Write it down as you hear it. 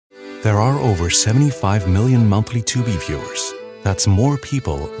There are over 75 million monthly Tubi viewers. That's more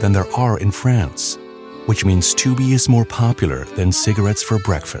people than there are in France, which means Tubi is more popular than cigarettes for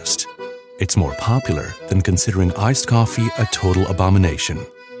breakfast. It's more popular than considering iced coffee a total abomination.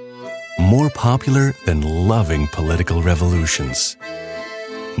 More popular than loving political revolutions.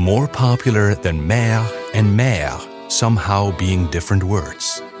 More popular than mère and mère somehow being different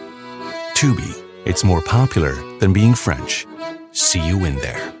words. Tubi, it's more popular than being French. See you in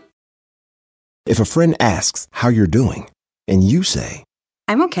there. If a friend asks how you're doing, and you say,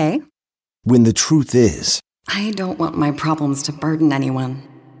 I'm okay. When the truth is, I don't want my problems to burden anyone.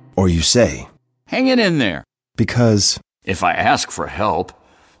 Or you say, hang it in there. Because if I ask for help,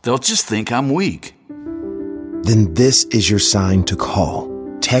 they'll just think I'm weak. Then this is your sign to call,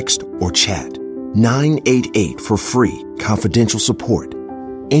 text, or chat 988 for free, confidential support.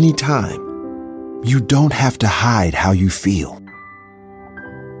 Anytime. You don't have to hide how you feel.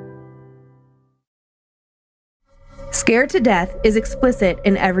 Scared to Death is explicit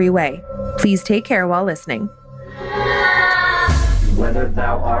in every way. Please take care while listening. Whether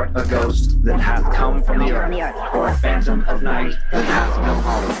thou art a ghost that hath come from the earth, or a phantom of night that hath no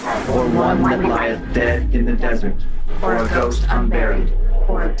home, or one that lieth dead in the desert, or a ghost unburied,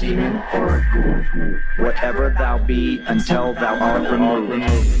 or a demon, or a ghoul, whatever thou be until thou art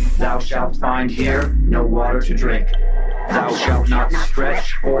removed, thou shalt find here no water to drink. Thou shalt not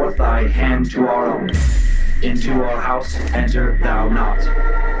stretch forth thy hand to our own. Into our house enter thou not.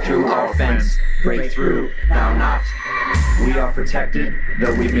 Through our fence break through thou not. We are protected,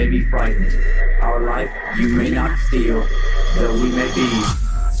 though we may be frightened. Our life you may not steal, though we may be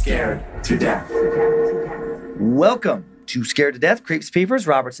scared to death. Welcome to Scared to Death, Creeps, Peepers,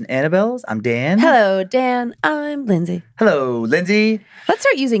 Roberts, and Annabelles. I'm Dan. Hello, Dan. I'm Lindsay. Hello, Lindsay. Let's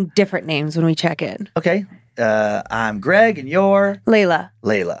start using different names when we check in. Okay. I'm Greg, and you're? Layla.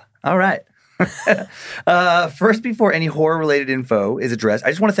 All right. First, before any horror-related info is addressed, I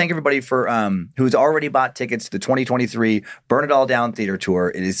just want to thank everybody for who's already bought tickets to the 2023 Burn It All Down Theater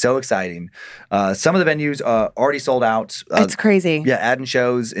Tour. It is so exciting. Some of the venues already sold out. It's crazy. Yeah, adding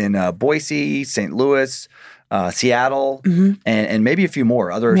shows in Boise, St. Louis, Seattle, and maybe a few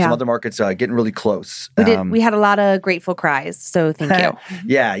more. Some other markets getting really close. We had a lot of grateful cries, so thank you.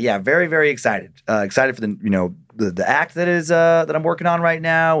 Yeah, very, very excited. Excited for the act that is that I'm working on right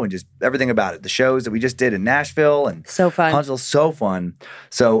now, and just everything about it. The shows that we just did in Nashville and so fun. Huntsville, so fun.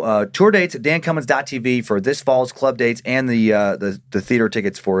 So tour dates at dancummins.tv for this fall's club dates and the theater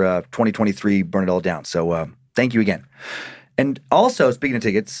tickets for 2023 Burn It All Down. So thank you again. And also, speaking of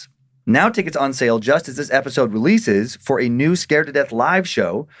tickets, now tickets on sale just as this episode releases for a new Scared to Death live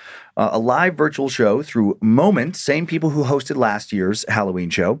show, a live virtual show through Moment, same people who hosted last year's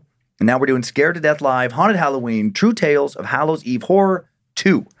Halloween show. And now we're doing Scared to Death Live, Haunted Halloween, True Tales of Hallows Eve Horror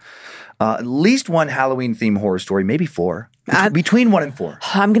 2. At least one Halloween-themed horror story, maybe 4. Between 1 and 4.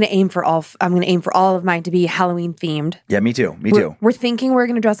 I'm going to aim for all of mine to be Halloween-themed. Yeah, me too. We're thinking we're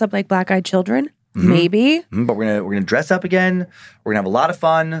going to dress up like black-eyed children. Maybe. But we're gonna dress up again. We're gonna have a lot of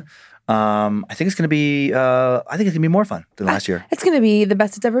fun. I think it's gonna be more fun than last year. It's gonna be the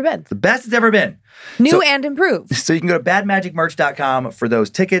best it's ever been. The best it's ever been. New and improved. So you can go to badmagicmerch.com for those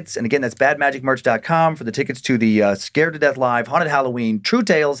tickets. And again, that's badmagicmerch.com for the tickets to the Scared to Death Live, Haunted Halloween, True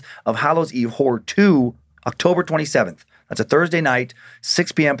Tales of Hallows Eve Horror 2, October 27th. That's a Thursday night,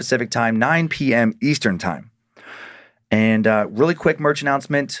 6 p.m. Pacific time, 9 p.m. Eastern time. And really quick merch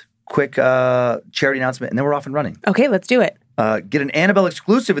announcement. Quick charity announcement, and then we're off and running. Okay, let's do it. Get an Annabelle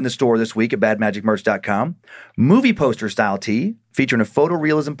exclusive in the store this week at badmagicmerch.com. Movie poster style tee featuring a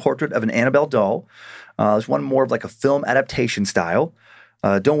photorealism portrait of an Annabelle doll. There's one more of like a film adaptation style.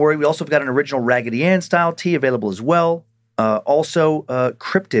 Don't worry, we also have got an original Raggedy Ann style tee available as well. Also,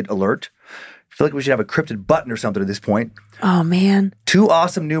 cryptid alert. I feel like we should have a cryptid button or something at this point. Oh, man. 2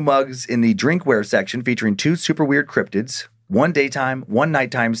 awesome new mugs in the drinkware section featuring 2 super weird cryptids. 1 daytime, 1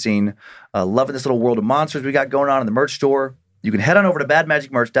 nighttime scene. Loving this little world of monsters we got going on in the merch store. You can head on over to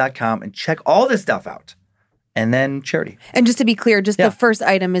badmagicmerch.com and check all this stuff out. And then charity. And just to be clear, the first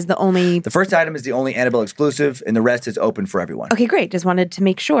item is the only... The first item is the only Annabelle exclusive, and the rest is open for everyone. Okay, great. Just wanted to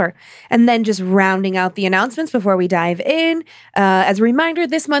make sure. And then just rounding out the announcements before we dive in. As a reminder,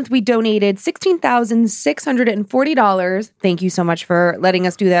 this month we donated $16,640. Thank you so much for letting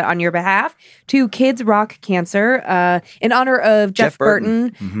us do that on your behalf. To Kids Rock Cancer in honor of Jeff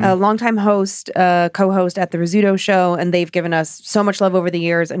Burton, a longtime host, co-host at The Rizzuto Show. And they've given us so much love over the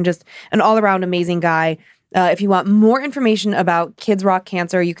years and just an all-around amazing guy. If you want more information about Kids Rock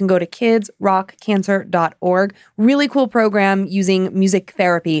Cancer, you can go to kidsrockcancer.org. Really cool program using music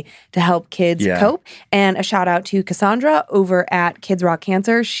therapy to help kids cope. And a shout out to Cassandra over at Kids Rock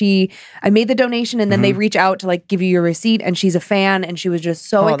Cancer. I made the donation and then they reach out to like give you your receipt, and she's a fan, and she was just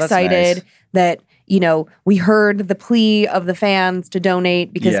so excited that we heard the plea of the fans to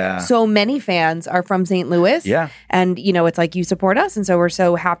donate because so many fans are from St. Louis. Yeah. And, it's like you support us. And so we're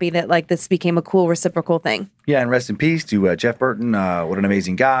so happy that like this became a cool reciprocal thing. Yeah. And rest in peace to Jeff Burton. What an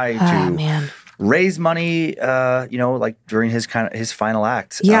amazing guy to raise money, like during his final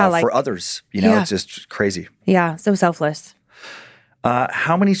act for others. It's just crazy. Yeah. So selfless.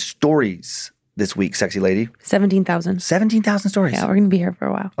 How many stories this week, sexy lady? 17,000. 17,000 stories. Yeah, we're going to be here for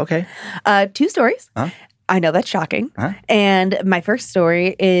a while. Okay. 2 stories. I know that's shocking. And my first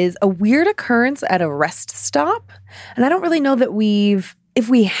story is a weird occurrence at a rest stop. And I don't really know that if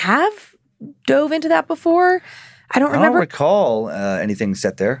we have dove into that before. I don't recall anything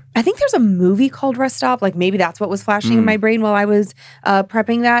set there. I think there's a movie called Rest Stop. Like maybe that's what was flashing in my brain while I was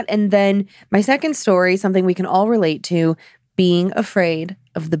prepping that. And then my second story, something we can all relate to, being afraid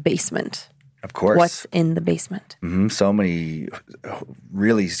of the basement. Of course. What's in the basement? So many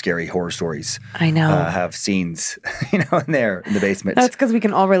really scary horror stories. I know. Have scenes, in the basement. That's because we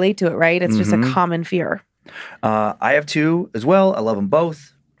can all relate to it, right? It's just a common fear. I have 2 as well. I love them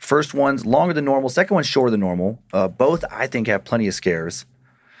both. First one's longer than normal. Second one's shorter than normal. Both, I think, have plenty of scares.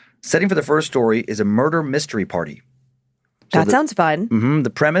 Setting for the first story is a murder mystery party. That sounds fun. The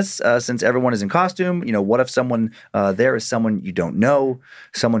premise, since everyone is in costume, what if someone there is someone you don't know,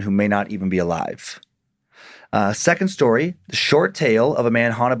 someone who may not even be alive? Second story, the short tale of a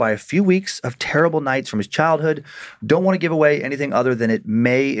man haunted by a few weeks of terrible nights from his childhood. Don't want to give away anything other than it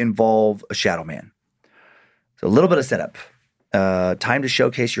may involve a shadow man. So a little bit of setup. Time to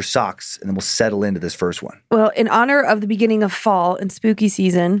showcase your socks, and then we'll settle into this first one. Well, in honor of the beginning of fall and spooky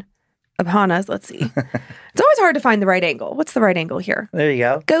season upon us, let's see. It's always hard to find the right angle. What's the right angle here? There you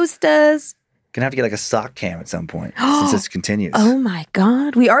go. Ghostas. Gonna have to get like a sock cam at some point since this continues. Oh my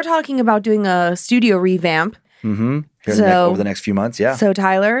God. We are talking about doing a studio revamp. Over the next few months, yeah. So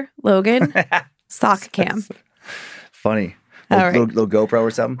Tyler, Logan, sock cam. Funny. Little GoPro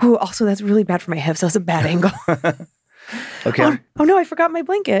or something. Oh, also that's really bad for my hips. That's a bad angle. Okay. Oh no, I forgot my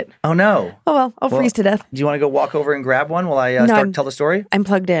blanket. Oh no. Oh well, I'll freeze to death. Do you want to go walk over and grab one while I tell the story? I'm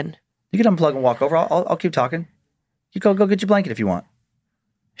plugged in. You can unplug and walk over. I'll keep talking. You go get your blanket if you want.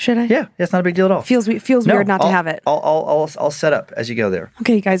 Should I? Yeah, it's not a big deal at all. Feels weird not to have it. I'll set up as you go there.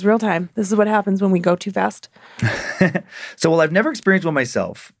 Okay, you guys, real time. This is what happens when we go too fast. So while I've never experienced one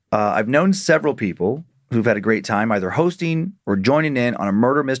myself, I've known several people who've had a great time either hosting or joining in on a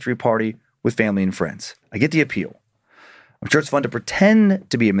murder mystery party with family and friends. I get the appeal. I'm sure it's fun to pretend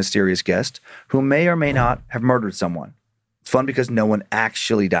to be a mysterious guest who may or may not have murdered someone. It's fun because no one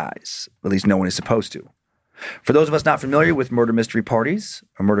actually dies. At least no one is supposed to. For those of us not familiar with murder mystery parties,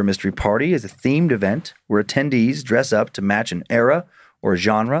 a murder mystery party is a themed event where attendees dress up to match an era or a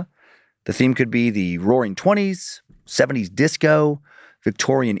genre. The theme could be the Roaring 20s, 70s disco,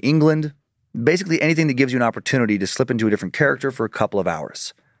 Victorian England, basically anything that gives you an opportunity to slip into a different character for a couple of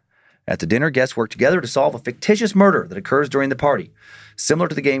hours. At the dinner, guests work together to solve a fictitious murder that occurs during the party, similar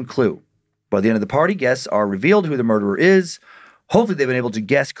to the game Clue. By the end of the party, guests are revealed who the murderer is. Hopefully, they've been able to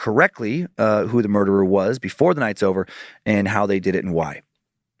guess correctly who the murderer was before the night's over and how they did it and why.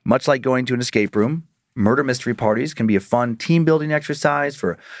 Much like going to an escape room, murder mystery parties can be a fun team-building exercise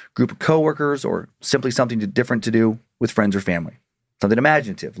for a group of coworkers or simply something different to do with friends or family. Something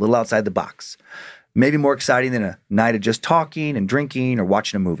imaginative, a little outside the box. Maybe more exciting than a night of just talking and drinking or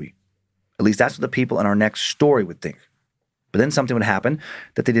watching a movie. At least that's what the people in our next story would think. But then something would happen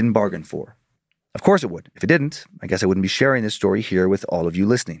that they didn't bargain for. Of course it would. If it didn't, I guess I wouldn't be sharing this story here with all of you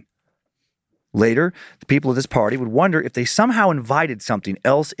listening. Later, the people of this party would wonder if they somehow invited something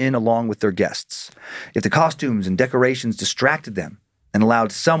else in along with their guests. If the costumes and decorations distracted them and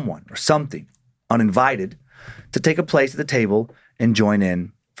allowed someone or something uninvited to take a place at the table and join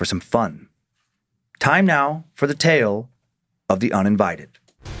in for some fun. Time now for the tale of the uninvited.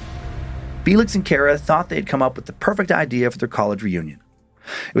 Felix and Kara thought they had come up with the perfect idea for their college reunion.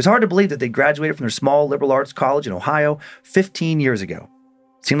 It was hard to believe that they graduated from their small liberal arts college in Ohio 15 years ago.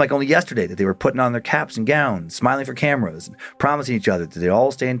 It seemed like only yesterday that they were putting on their caps and gowns, smiling for cameras, and promising each other that they'd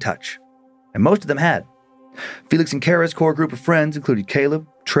all stay in touch. And most of them had. Felix and Kara's core group of friends included Caleb,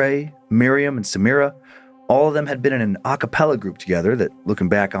 Trey, Miriam, and Samira. All of them had been in an a cappella group together that, looking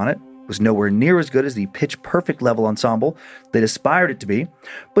back on it, was nowhere near as good as the pitch-perfect level ensemble they'd aspired it to be,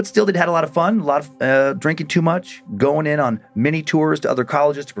 but still they'd had a lot of fun, a lot of drinking too much, going in on mini tours to other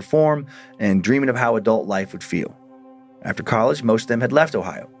colleges to perform, and dreaming of how adult life would feel. After college, most of them had left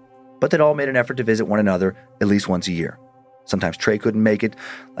Ohio, but they'd all made an effort to visit one another at least once a year. Sometimes Trey couldn't make it,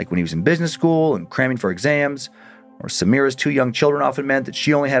 like when he was in business school and cramming for exams, or Samira's 2 young children often meant that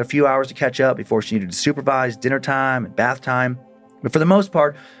she only had a few hours to catch up before she needed to supervise dinner time and bath time. But for the most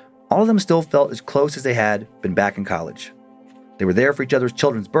part, all of them still felt as close as they had been back in college. They were there for each other's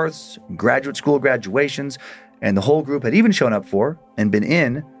children's births, graduate school graduations, and the whole group had even shown up for and been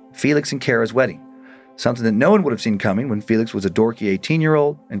in Felix and Kara's wedding, something that no one would have seen coming when Felix was a dorky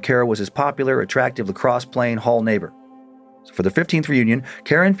 18-year-old and Kara was his popular, attractive lacrosse-playing hall neighbor. So for their 15th reunion,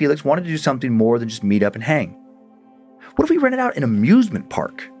 Kara and Felix wanted to do something more than just meet up and hang. What if we rented out an amusement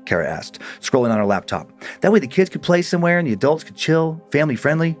park? Kara asked, scrolling on her laptop. That way the kids could play somewhere and the adults could chill,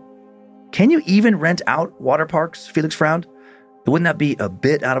 family-friendly. Can you even rent out water parks? Felix frowned. Wouldn't that be a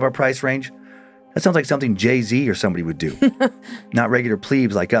bit out of our price range? That sounds like something Jay-Z or somebody would do. Not regular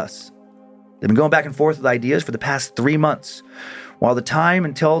plebes like us. They've been going back and forth with ideas for the past 3 months, while the time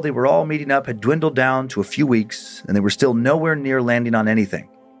until they were all meeting up had dwindled down to a few weeks, and they were still nowhere near landing on anything.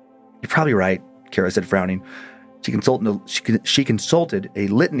 You're probably right, Kara said, frowning. She consulted a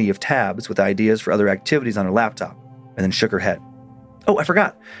litany of tabs with ideas for other activities on her laptop, and then shook her head. Oh, I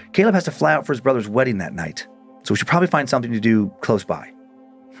forgot. Caleb has to fly out for his brother's wedding that night, so we should probably find something to do close by.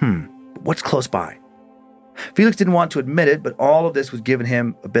 What's close by? Felix didn't want to admit it, but all of this was giving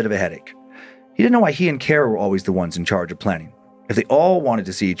him a bit of a headache. He didn't know why he and Kara were always the ones in charge of planning. If they all wanted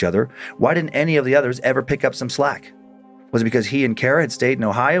to see each other, why didn't any of the others ever pick up some slack? Was it because he and Kara had stayed in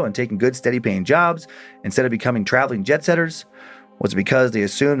Ohio and taken good, steady-paying jobs instead of becoming traveling jet-setters? Was it because they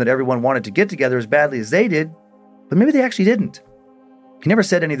assumed that everyone wanted to get together as badly as they did? But maybe they actually didn't. He never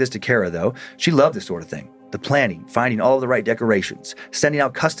said any of this to Kara, though. She loved this sort of thing. The planning, finding all of the right decorations, sending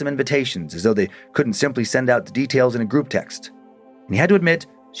out custom invitations as though they couldn't simply send out the details in a group text. And he had to admit,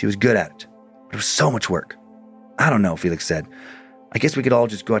 she was good at it. But it was so much work. I don't know, Felix said. I guess we could all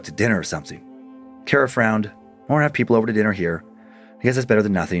just go out to dinner or something. Kara frowned. Or have people over to dinner here. I guess that's better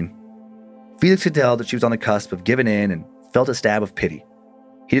than nothing. Felix could tell that she was on the cusp of giving in and felt a stab of pity.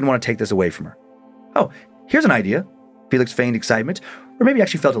 He didn't want to take this away from her. Oh, here's an idea. Felix feigned excitement, or maybe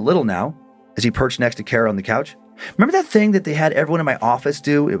actually felt a little now, as he perched next to Kara on the couch. Remember that thing that they had everyone in my office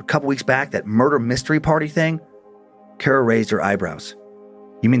do a couple weeks back, that murder mystery party thing? Kara raised her eyebrows.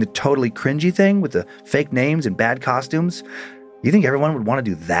 You mean the totally cringy thing with the fake names and bad costumes? You think everyone would want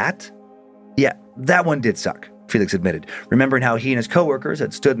to do that? Yeah, that one did suck, Felix admitted, remembering how he and his coworkers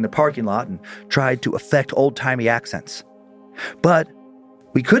had stood in the parking lot and tried to affect old-timey accents. But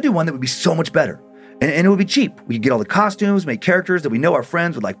we could do one that would be so much better. And it would be cheap. We could get all the costumes, make characters that we know our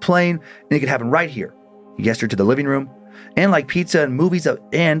friends would like playing, and it could happen right here. He gestured to the living room. And like pizza and movies, we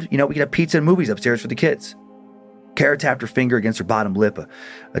could have pizza and movies upstairs for the kids. Kara tapped her finger against her bottom lip,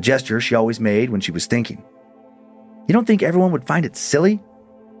 a gesture she always made when she was thinking. You don't think everyone would find it silly?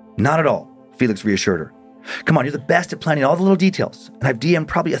 Not at all, Felix reassured her. Come on, you're the best at planning all the little details, and I've DM'd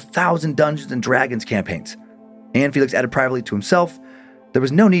probably 1,000 Dungeons & Dragons campaigns. And Felix added privately to himself, there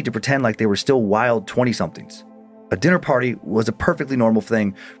was no need to pretend like they were still wild 20-somethings. A dinner party was a perfectly normal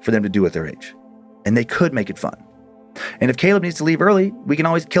thing for them to do at their age, and they could make it fun. And if Caleb needs to leave early, we can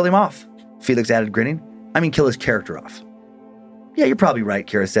always kill him off, Felix added, grinning. I mean, kill his character off. Yeah, you're probably right,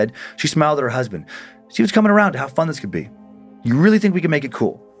 Kara said. She smiled at her husband. She was coming around to how fun this could be. You really think we can make it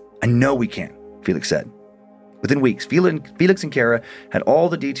cool? I know we can, Felix said. Within weeks, Felix and Kara had all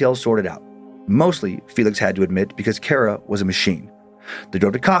the details sorted out. Mostly, Felix had to admit, because Kara was a machine. They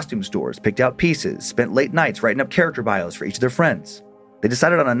drove to costume stores, picked out pieces, spent late nights writing up character bios for each of their friends. They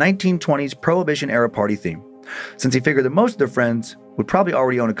decided on a 1920s Prohibition-era party theme, since they figured that most of their friends would probably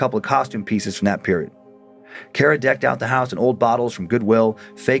already own a couple of costume pieces from that period. Kara decked out the house in old bottles from Goodwill,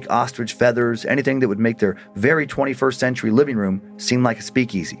 fake ostrich feathers, anything that would make their very 21st century living room seem like a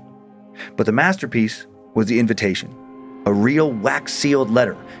speakeasy. But the masterpiece was the invitation, a real wax-sealed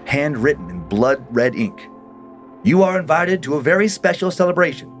letter, handwritten in blood-red ink. You are invited to a very special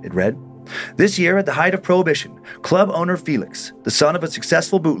celebration, it read. This year, at the height of Prohibition, club owner Felix, the son of a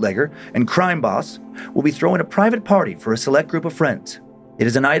successful bootlegger and crime boss, will be throwing a private party for a select group of friends. It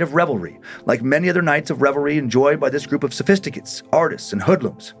is a night of revelry, like many other nights of revelry enjoyed by this group of sophisticates, artists, and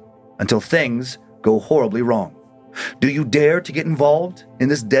hoodlums, until things go horribly wrong. Do you dare to get involved in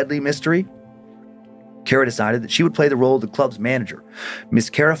this deadly mystery? Kara decided that she would play the role of the club's manager, Miss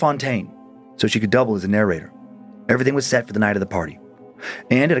Kara Fontaine, so she could double as a narrator. Everything was set for the night of the party.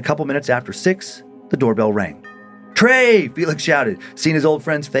 And at a couple minutes after 6, the doorbell rang. Trey, Felix shouted, seeing his old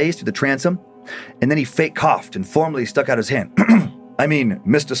friend's face through the transom. And then he fake coughed and formally stuck out his hand. I mean,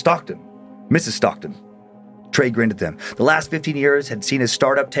 Mr. Stockton. Mrs. Stockton. Trey grinned at them. The last 15 years had seen his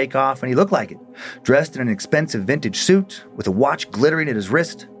startup take off, and he looked like it. Dressed in an expensive vintage suit, with a watch glittering at his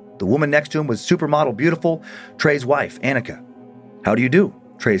wrist. The woman next to him was supermodel beautiful, Trey's wife, Annika. How do you do?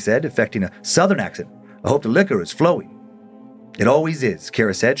 Trey said, affecting a southern accent. I hope the liquor is flowing. It always is,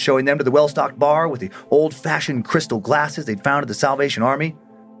 Kara said, showing them to the well-stocked bar with the old-fashioned crystal glasses they'd found at the Salvation Army.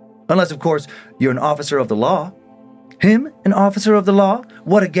 Unless, of course, you're an officer of the law. Him, an officer of the law?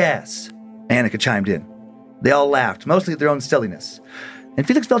 What a gas! Annika chimed in. They all laughed, mostly at their own silliness. And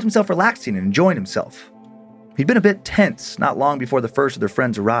Felix felt himself relaxing and enjoying himself. He'd been a bit tense not long before the first of their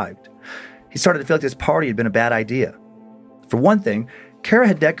friends arrived. He started to feel like this party had been a bad idea. For one thing, Kara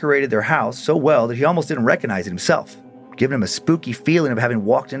had decorated their house so well that he almost didn't recognize it himself, giving him a spooky feeling of having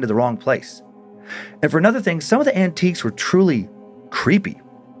walked into the wrong place. And for another thing, some of the antiques were truly creepy,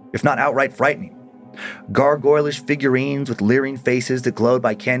 if not outright frightening. Gargoylish figurines with leering faces that glowed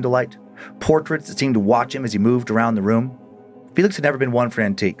by candlelight, portraits that seemed to watch him as he moved around the room. Felix had never been one for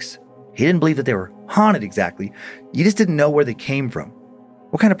antiques. He didn't believe that they were haunted exactly. You just didn't know where they came from.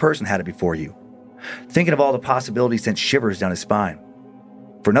 What kind of person had it before you? Thinking of all the possibilities sent shivers down his spine.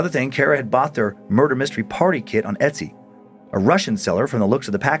 For another thing, Kara had bought their murder mystery party kit on Etsy, a Russian seller from the looks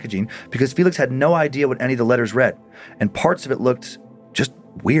of the packaging, because Felix had no idea what any of the letters read, and parts of it looked just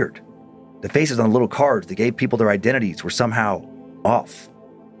weird. The faces on the little cards that gave people their identities were somehow off.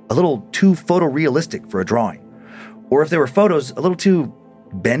 A little too photorealistic for a drawing. Or if they were photos, a little too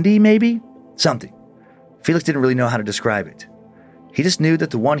bendy, maybe? Something. Felix didn't really know how to describe it. He just knew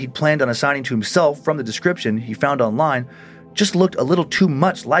that the one he'd planned on assigning to himself from the description he found online just looked a little too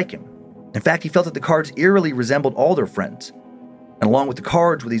much like him. In fact, he felt that the cards eerily resembled all their friends. And along with the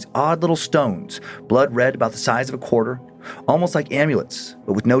cards were these odd little stones, blood red about the size of a quarter, almost like amulets,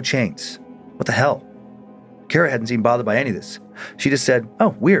 but with no chains. What the hell? Kara hadn't seemed bothered by any of this. She just said,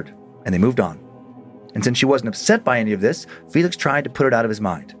 oh, weird, and they moved on. And since she wasn't upset by any of this, Felix tried to put it out of his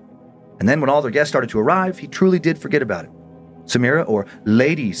mind. And then when all their guests started to arrive, he truly did forget about it. Samira, or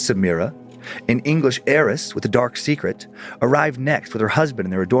Lady Samira, an English heiress with a dark secret, arrived next with her husband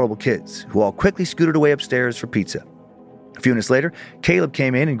and their adorable kids, who all quickly scooted away upstairs for pizza. A few minutes later, Caleb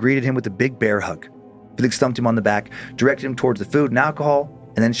came in and greeted him with a big bear hug. Felix thumped him on the back, directed him towards the food and alcohol,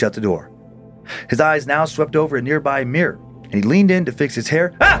 and then shut the door. His eyes now swept over a nearby mirror, and he leaned in to fix his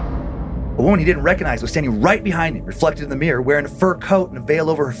hair. Ah! A woman he didn't recognize was standing right behind him, reflected in the mirror, wearing a fur coat and a veil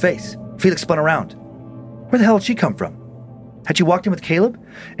over her face. Felix spun around. Where the hell had she come from? Had she walked in with Caleb,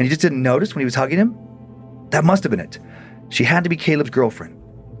 and he just didn't notice when he was hugging him? That must have been it. She had to be Caleb's girlfriend.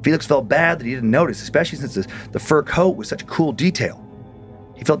 Felix felt bad that he didn't notice, especially since the fur coat was such a cool detail.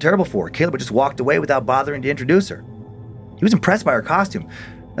 He felt terrible for her. Caleb had just walked away without bothering to introduce her. He was impressed by her costume.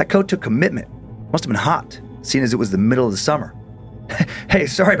 That coat took commitment. Must have been hot, seeing as it was the middle of the summer. Hey,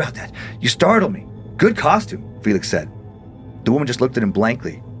 sorry about that. You startled me. Good costume, Felix said. The woman just looked at him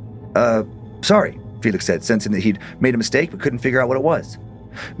blankly. Sorry, Felix said, sensing that he'd made a mistake but couldn't figure out what it was.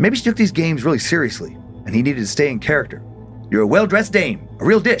 Maybe she took these games really seriously, and he needed to stay in character. You're a well-dressed dame, a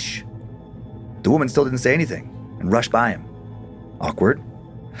real dish. The woman still didn't say anything, and rushed by him. Awkward.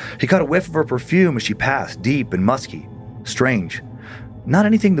 He caught a whiff of her perfume as she passed, deep and musky. Strange. Not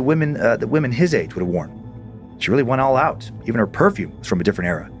anything that women his age would have worn. She really went all out. Even her perfume was from a different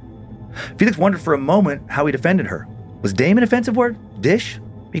era. Felix wondered for a moment how he'd offended her. Was dame an offensive word? Dish?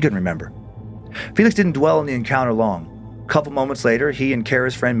 He couldn't remember. Felix didn't dwell on the encounter long. A couple moments later, he and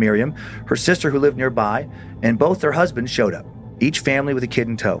Kara's friend Miriam, her sister who lived nearby, and both their husbands showed up, each family with a kid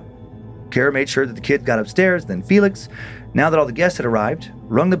in tow. Kara made sure that the kid got upstairs, then Felix, now that all the guests had arrived,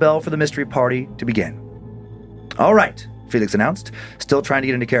 rung the bell for the mystery party to begin. All right, Felix announced, still trying to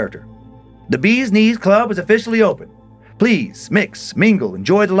get into character. The Bee's Knees Club is officially open. Please mix, mingle,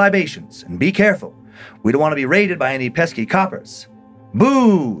 enjoy the libations, and be careful. We don't want to be raided by any pesky coppers.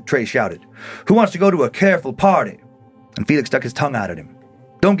 Boo, Trey shouted. Who wants to go to a careful party? And Felix stuck his tongue out at him.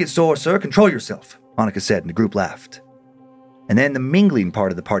 Don't get sore, sir. Control yourself, Annika said, and the group laughed. And then the mingling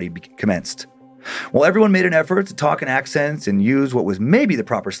part of the party commenced. While everyone made an effort to talk in accents and use what was maybe the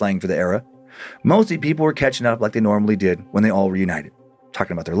proper slang for the era, mostly people were catching up like they normally did when they all reunited,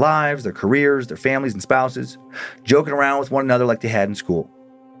 talking about their lives, their careers, their families and spouses, joking around with one another like they had in school.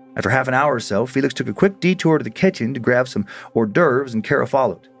 After half an hour or so, Felix took a quick detour to the kitchen to grab some hors d'oeuvres, and Kara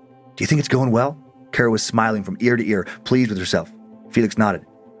followed. Do you think it's going well? Kara was smiling from ear to ear, pleased with herself. Felix nodded.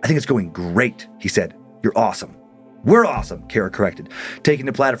 I think it's going great, he said. You're awesome. We're awesome, Kara corrected, taking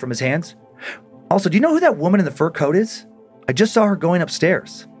the platter from his hands. Also, do you know who that woman in the fur coat is? I just saw her going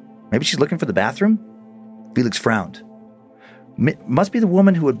upstairs. Maybe she's looking for the bathroom? Felix frowned. Must be the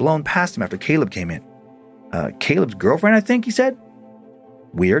woman who had blown past him after Caleb came in. Caleb's girlfriend, I think, he said.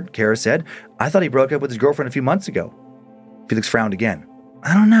 Weird, Kara said. I thought he broke up with his girlfriend a few months ago. Felix frowned again.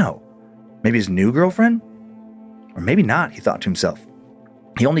 I don't know. Maybe his new girlfriend? Or maybe not, he thought to himself.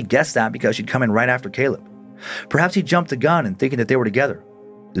 He only guessed that because she'd come in right after Caleb. Perhaps he jumped the gun in thinking that they were together.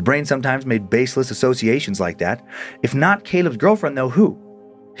 His brain sometimes made baseless associations like that. If not Caleb's girlfriend, though, who?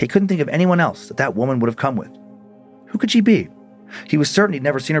 He couldn't think of anyone else that woman would have come with. Who could she be? He was certain he'd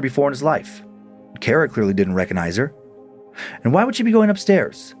never seen her before in his life. Kara clearly didn't recognize her. And why would she be going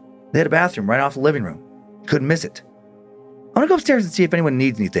upstairs? They had a bathroom right off the living room. Couldn't miss it. I'm going to go upstairs and see if anyone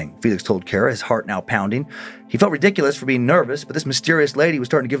needs anything, Felix told Kara, his heart now pounding. He felt ridiculous for being nervous, but this mysterious lady was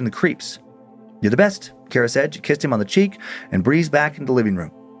starting to give him the creeps. You're the best, Kara said. She kissed him on the cheek and breezed back into the living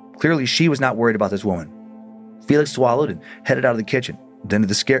room. Clearly, she was not worried about this woman. Felix swallowed and headed out of the kitchen, then to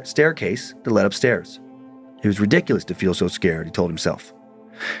the staircase that led upstairs. It was ridiculous to feel so scared, he told himself.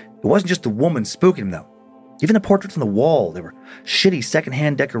 It wasn't just the woman spooking him, though. Even the portraits on the wall, they were shitty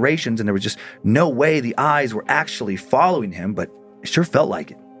secondhand decorations, and there was just no way the eyes were actually following him, but it sure felt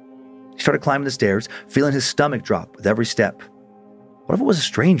like it. He started climbing the stairs, feeling his stomach drop with every step. What if it was a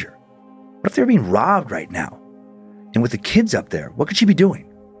stranger? What if they were being robbed right now? And with the kids up there, what could she be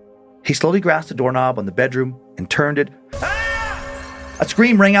doing? He slowly grasped the doorknob on the bedroom and turned it. A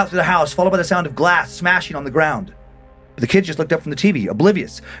scream rang out through the house, followed by the sound of glass smashing on the ground. But the kids just looked up from the TV,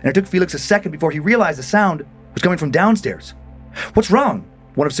 oblivious, and it took Felix a second before he realized the sound was coming from downstairs. What's wrong?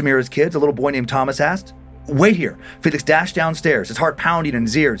 One of Samira's kids, a little boy named Thomas, asked. Wait here. Felix dashed downstairs, his heart pounding in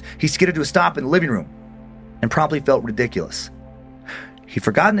his ears. He skidded to a stop in the living room and promptly felt ridiculous. He'd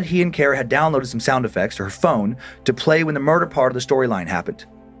forgotten that he and Kara had downloaded some sound effects to her phone to play when the murder part of the storyline happened.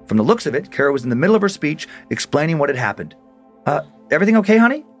 From the looks of it, Kara was in the middle of her speech explaining what had happened. Everything okay,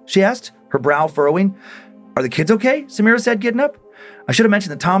 honey? She asked, her brow furrowing. Are the kids okay? Samira said, getting up. I should have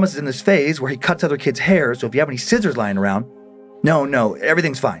mentioned that Thomas is in this phase where he cuts other kids' hair, so if you have any scissors lying around. No,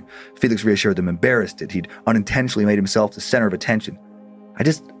 everything's fine. Felix reassured them, embarrassed that he'd unintentionally made himself the center of attention.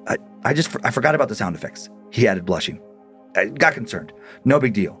 I forgot about the sound effects, he added, blushing. I got concerned. No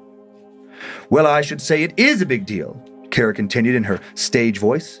big deal. Well, I should say it is a big deal, Kara continued in her stage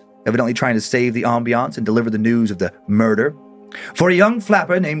voice, evidently trying to save the ambiance and deliver the news of the murder. For a young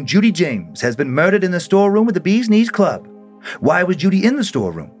flapper named Judy James has been murdered in the storeroom of the Bee's Knees Club. Why was Judy in the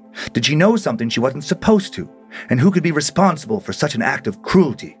storeroom? Did she know something she wasn't supposed to? And who could be responsible for such an act of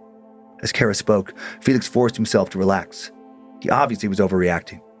cruelty? As Kara spoke, Felix forced himself to relax. He obviously was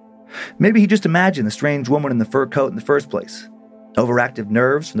overreacting. Maybe he just imagined the strange woman in the fur coat in the first place. Overactive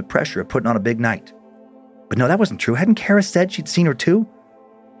nerves from the pressure of putting on a big night. But no, that wasn't true. Hadn't Kara said she'd seen her too?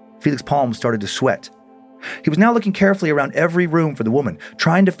 Felix's palms started to sweat. He was now looking carefully around every room for the woman,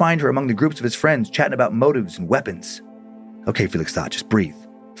 trying to find her among the groups of his friends chatting about motives and weapons. Okay, Felix thought, just breathe.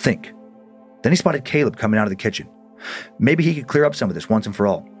 Think. Then he spotted Caleb coming out of the kitchen. Maybe he could clear up some of this once and for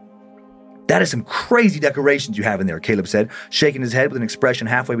all. That is some crazy decorations you have in there, Caleb said, shaking his head with an expression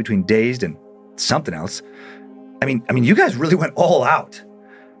halfway between dazed and something else. I mean, you guys really went all out.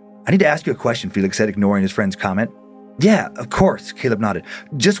 I need to ask you a question, Felix said, ignoring his friend's comment. Yeah, of course, Caleb nodded.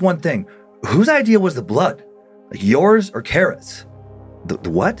 Just one thing. Whose idea was the blood? Like yours or Kara's? The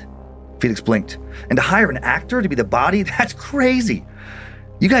what? Felix blinked. And to hire an actor to be the body? That's crazy.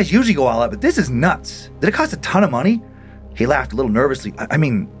 You guys usually go all out, but this is nuts. Did it cost a ton of money? He laughed a little nervously. I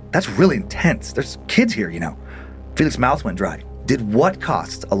mean, that's really intense. There's kids here, you know. Felix's mouth went dry. Did what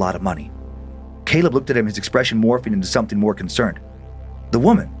cost a lot of money? Caleb looked at him, his expression morphing into something more concerned. The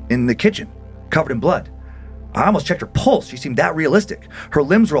woman in the kitchen, covered in blood. I almost checked her pulse. She seemed that realistic. Her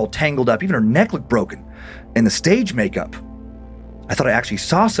limbs were all tangled up. Even her neck looked broken. And the stage makeup. I thought I actually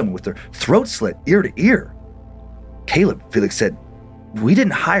saw someone with their throat slit ear to ear. Caleb, Felix said, we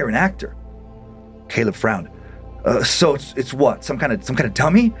didn't hire an actor. Caleb frowned. So it's what? Some kind of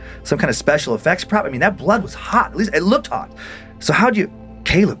dummy? Some kind of special effects prop? I mean, that blood was hot. At least it looked hot. So how'd you...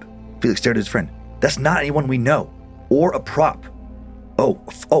 Caleb, Felix stared at his friend. That's not anyone we know. Or a prop. Oh,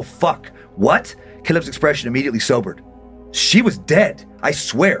 fuck. What? Caleb's expression immediately sobered. She was dead, I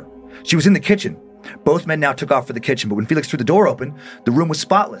swear. She was in the kitchen. Both men now took off for the kitchen, but when Felix threw the door open, the room was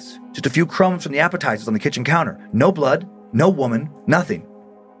spotless. Just a few crumbs from the appetizers on the kitchen counter. No blood, no woman, nothing.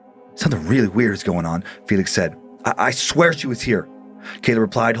 Something really weird is going on, Felix said. I swear she was here. Caleb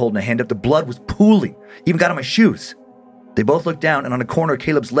replied, holding a hand up. The blood was pooling. Even got on my shoes. They both looked down, and on a corner of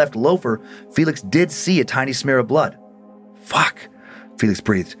Caleb's left loafer, Felix did see a tiny smear of blood. Fuck, Felix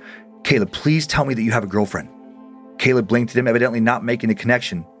breathed. Caleb, please tell me that you have a girlfriend. Caleb blinked at him, evidently not making the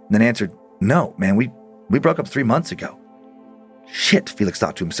connection, and then answered, no, man, we broke up 3 months ago. Shit, Felix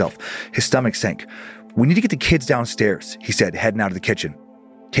thought to himself. His stomach sank. We need to get the kids downstairs, he said, heading out of the kitchen.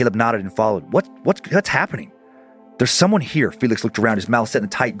 Caleb nodded and followed. What's happening? There's someone here. Felix looked around, his mouth set in a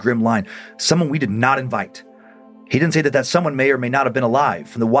tight, grim line. Someone we did not invite. He didn't say that someone may or may not have been alive.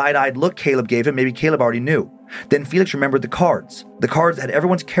 From the wide-eyed look Caleb gave him, maybe Caleb already knew. Then Felix remembered the cards. The cards had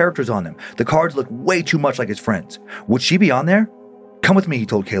everyone's characters on them. The cards looked way too much like his friends. Would she be on there? Come with me, he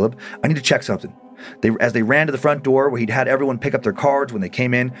told Caleb. I need to check something. As they ran to the front door where he'd had everyone pick up their cards when they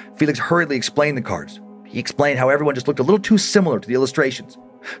came in, Felix hurriedly explained the cards. He explained how everyone just looked a little too similar to the illustrations.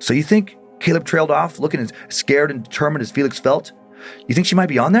 So you think? Caleb trailed off, looking as scared and determined as Felix felt. You think she might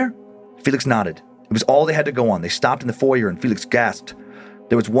be on there? Felix nodded. It was all they had to go on. They stopped in the foyer and Felix gasped.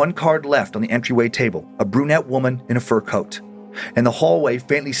 There was one card left on the entryway table, a brunette woman in a fur coat. And the hallway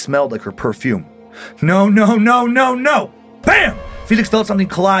faintly smelled like her perfume. No, no, no, no, no! Bam! Felix felt something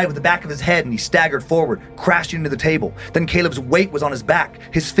collide with the back of his head and he staggered forward, crashing into the table. Then Caleb's weight was on his back,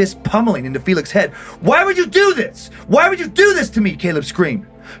 his fist pummeling into Felix's head. Why would you do this? Why would you do this to me? Caleb screamed.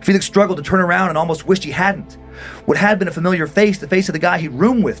 Felix struggled to turn around and almost wished he hadn't. What had been a familiar face, the face of the guy he'd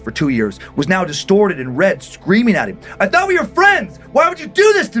roomed with for 2 years, was now distorted and red, screaming at him. I thought we were friends! Why would you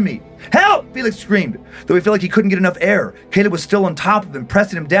do this to me? Help! Felix screamed. Though he felt like he couldn't get enough air, Caleb was still on top of him,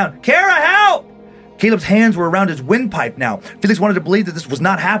 pressing him down. Kara, help! Caleb's hands were around his windpipe now. Felix wanted to believe that this was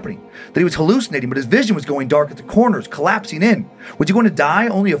not happening, that he was hallucinating, but his vision was going dark at the corners, collapsing in. Was he going to die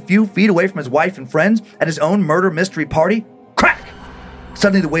only a few feet away from his wife and friends at his own murder mystery party? Crack!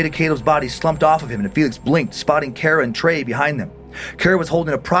 Suddenly, the weight of Caleb's body slumped off of him, and Felix blinked, spotting Kara and Trey behind them. Kara was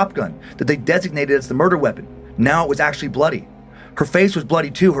holding a prop gun that they designated as the murder weapon. Now it was actually bloody. Her face was bloody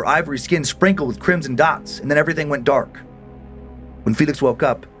too, her ivory skin sprinkled with crimson dots, and then everything went dark. When Felix woke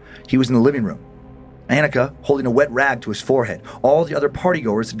up, he was in the living room. Annika holding a wet rag to his forehead. All the other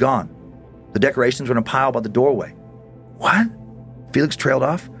partygoers had gone. The decorations were in a pile by the doorway. What? Felix trailed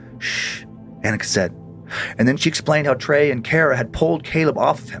off. Shh, Annika said. And then she explained how Trey and Kara had pulled Caleb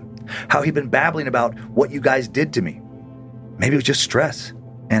off of him, how he'd been babbling about what you guys did to me. Maybe it was just stress,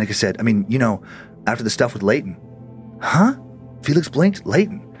 Annika said. I mean, after the stuff with Leighton. Huh? Felix blinked.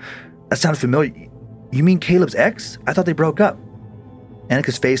 Leighton? That sounded familiar. You mean Caleb's ex? I thought they broke up.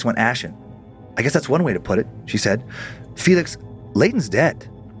 Annika's face went ashen. I guess that's one way to put it, she said. Felix, Leighton's dead.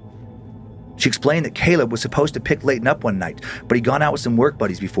 She explained that Caleb was supposed to pick Leighton up one night, but he'd gone out with some work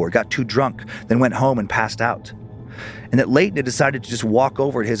buddies before, got too drunk, then went home and passed out. And that Leighton had decided to just walk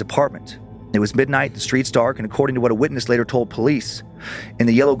over at his apartment. It was midnight, the streets dark, and according to what a witness later told police, in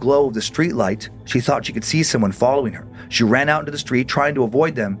the yellow glow of the streetlight, she thought she could see someone following her. She ran out into the street trying to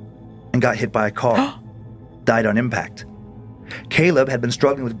avoid them and got hit by a car. Died on impact. Caleb had been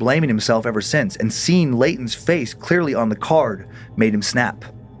struggling with blaming himself ever since, and seeing Leighton's face clearly on the card made him snap.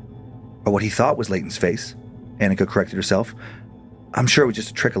 Or what he thought was Leighton's face, Annika corrected herself. I'm sure it was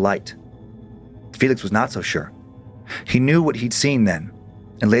just a trick of light. Felix was not so sure. He knew what he'd seen then,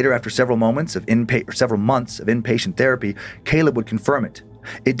 and later, after several months of inpatient therapy, Caleb would confirm it.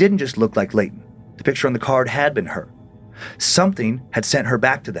 It didn't just look like Leighton. The picture on the card had been her. Something had sent her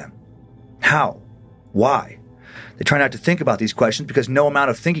back to them. How? Why? They try not to think about these questions because no amount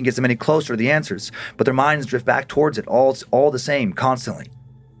of thinking gets them any closer to the answers, but their minds drift back towards it, all the same, constantly.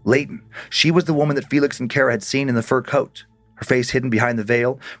 Leighton. She was the woman that Felix and Kara had seen in the fur coat, her face hidden behind the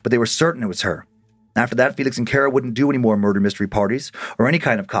veil, but they were certain it was her. After that, Felix and Kara wouldn't do any more murder mystery parties or any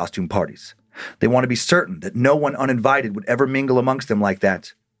kind of costume parties. They want to be certain that no one uninvited would ever mingle amongst them like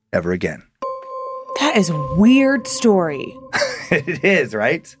that ever again. That is a weird story. It is,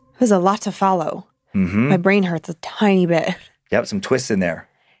 right? There's a lot to follow. Mm-hmm. My brain hurts a tiny bit. Yep, some twists in there.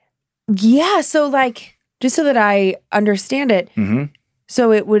 Yeah, so just so that I understand it,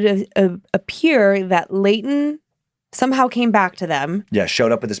 so it would appear that Leighton somehow came back to them. Yeah,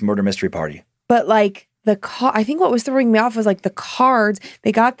 showed up at this murder mystery party. But I think what was throwing me off was the cards.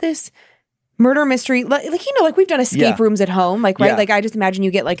 They got this murder mystery, like we've done escape rooms at home, right? Yeah. I just imagine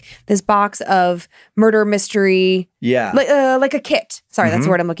you get this box of murder mystery, like a kit. Sorry, that's the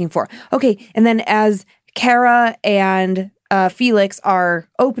word I'm looking for. Okay, and then as Kara and Felix are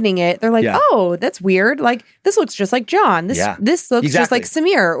opening it, they're like, oh, that's weird. This looks just like John. This looks just like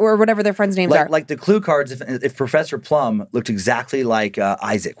Samir or whatever their friends' names are. Like the clue cards, if Professor Plum looked exactly like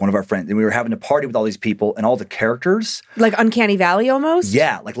Isaac, one of our friends, and we were having a party with all these people and all the characters. Like Uncanny Valley almost?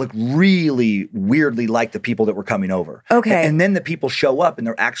 Yeah, look really weirdly like the people that were coming over. Okay. And then the people show up and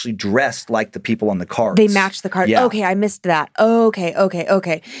they're actually dressed like the people on the cards. They match the cards. Yeah. Okay, I missed that.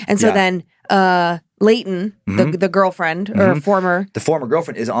 Okay. And so then Leighton, the girlfriend or the former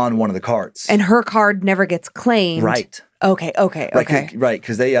girlfriend is on one of the cards. And her card never gets claimed. Right. Okay. Right,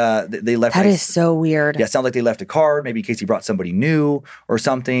 because they left. That is so weird. Yeah, it sounds like they left a card, maybe in case he brought somebody new or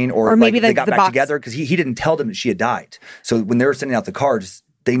something, or maybe they got the back box together because he didn't tell them that she had died. So when they were sending out the cards,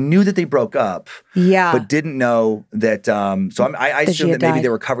 they knew that they broke up, but didn't know that. I assume that maybe they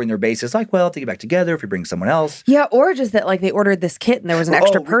were covering their bases, like, well, if they get back together, if you bring someone else. Yeah, or just that like they ordered this kit and there was an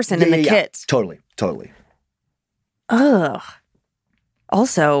extra person in the kit. Totally. Ugh.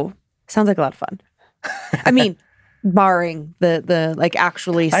 Also, sounds like a lot of fun. I mean, barring the like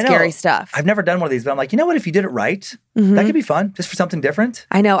actually scary stuff. I've never done one of these, but I'm like, you know what? If you did it right, that could be fun, just for something different.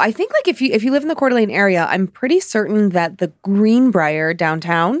 I know. I think like if you live in the Coeur d'Alene area, I'm pretty certain that the Greenbrier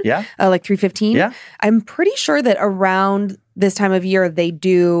downtown, like 315, I'm pretty sure that around this time of year they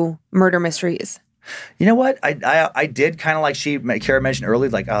do murder mysteries. You know what? I did kind of like Kara mentioned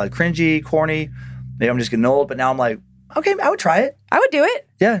earlier, like cringy, corny. Maybe I'm just getting old, but now I'm like, okay, I would try it. I would do it.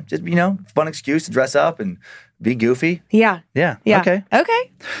 Yeah, just fun excuse to dress up and be goofy. Yeah. Okay.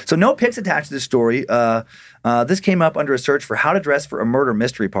 So no pics attached to this story. This came up under a search for how to dress for a murder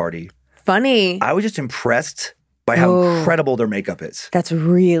mystery party. Funny. I was just impressed by how incredible their makeup is. That's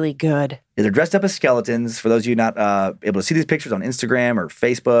really good. Yeah, they're dressed up as skeletons. For those of you not able to see these pictures on Instagram or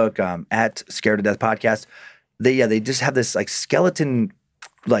Facebook, at Scared to Death Podcast, they just have this like skeleton,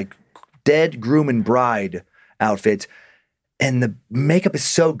 like dead groom and bride outfit. And the makeup is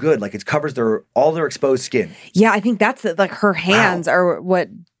so good. Like it covers all their exposed skin. Yeah, I think that's like her hands are what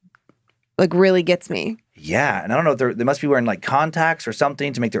like really gets me. Yeah. And I don't know if they must be wearing like contacts or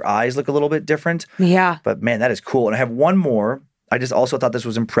something to make their eyes look a little bit different. Yeah. But man, that is cool. And I have one more. I just also thought this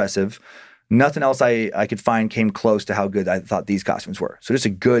was impressive. Nothing else I could find came close to how good I thought these costumes were. So just a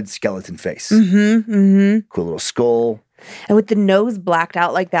good skeleton face. Cool little skull. And with the nose blacked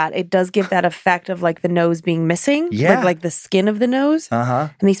out like that, it does give that effect of like the nose being missing. Yeah. Like the skin of the nose.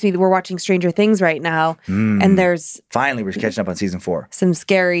 It makes me, we're watching Stranger Things right now. And there's... Finally, we're catching up on season 4. Some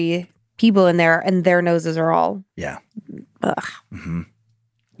scary people in there and their noses are all... Yeah. Ugh.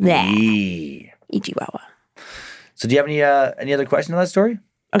 Ichiwawa. So do you have any other questions on that story?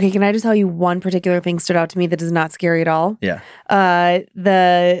 Okay, can I just tell you one particular thing stood out to me that is not scary at all? Yeah.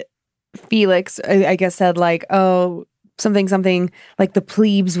 The Felix, I guess, said like, oh... something like the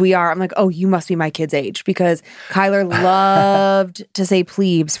plebes we are. I'm like, oh, you must be my kid's age because Kyler loved to say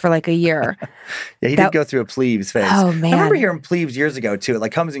plebes for like a year. Yeah, he did go through a plebes phase. Oh, man. I remember hearing plebes years ago too. It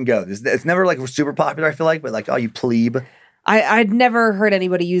like comes and goes. It's never like super popular, I feel like, but like, oh, you plebe. I'd never heard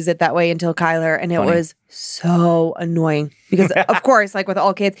anybody use it that way until Kyler, and it was so annoying because, of course, like with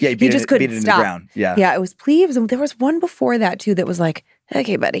all kids, he just couldn't stop. The ground. Yeah. Yeah, it was plebes. And there was one before that too that was like,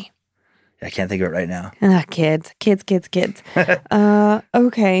 okay, buddy. I can't think of it right now. Kids.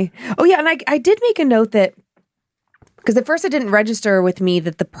 Okay. Oh, yeah. And I did make a note that, because at first it didn't register with me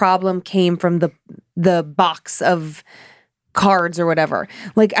that the problem came from the box of cards or whatever.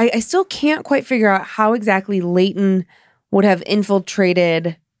 Like, I still can't quite figure out how exactly Leighton would have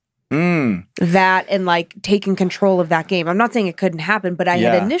infiltrated that and like taken control of that game. I'm not saying it couldn't happen, but I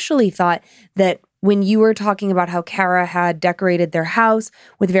had initially thought that when you were talking about how Kara had decorated their house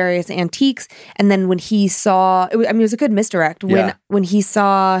with various antiques, and then when he saw, it was a good misdirect. When he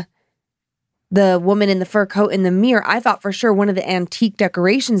saw the woman in the fur coat in the mirror, I thought for sure one of the antique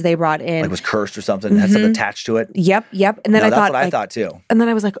decorations they brought in like was cursed or something, had something attached to it. Yep. And then that's what I thought too. And then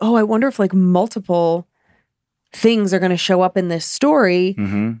I was like, oh, I wonder if like multiple things are going to show up in this story,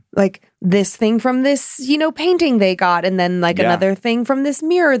 like this thing from this, painting they got, and then like another thing from this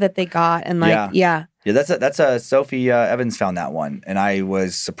mirror that they got, and like that's a Sophie Evans found that one, and I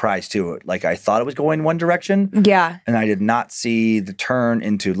was surprised too. Like I thought it was going one direction, and I did not see the turn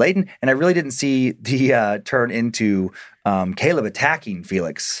into Leighton, and I really didn't see the turn into Caleb attacking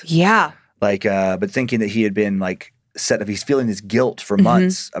Felix. Yeah, like but thinking that he had been like he's feeling this guilt for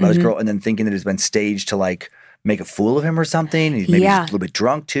months about his girl, and then thinking that it's been staged to like make a fool of him or something. He's maybe just a little bit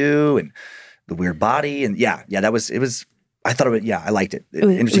drunk too, and the weird body, and it was. I thought of it. Yeah, I liked it.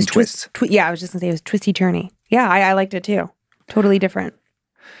 Interesting twist. I was just gonna say it was twisty turny. Yeah, I liked it too. Totally different.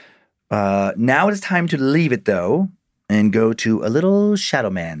 Now it is time to leave it though, and go to a little Shadow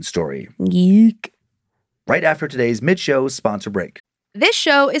Man story. Yeek. Right after today's mid-show sponsor break. This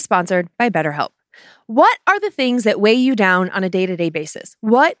show is sponsored by BetterHelp. What are the things that weigh you down on a day-to-day basis?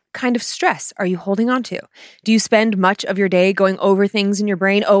 What kind of stress are you holding on to? Do you spend much of your day going over things in your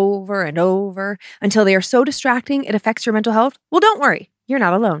brain over and over until they are so distracting it affects your mental health? Well, don't worry. You're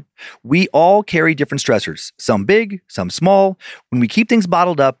not alone. We all carry different stressors, some big, some small. When we keep things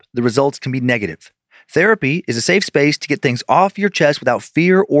bottled up, the results can be negative. Therapy is a safe space to get things off your chest without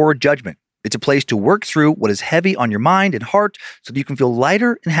fear or judgment. It's a place to work through what is heavy on your mind and heart so that you can feel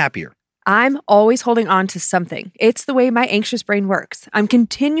lighter and happier. I'm always holding on to something. It's the way my anxious brain works. I'm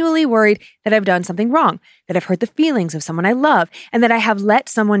continually worried that I've done something wrong, that I've hurt the feelings of someone I love, and that I have let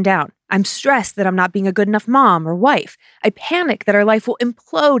someone down. I'm stressed that I'm not being a good enough mom or wife. I panic that our life will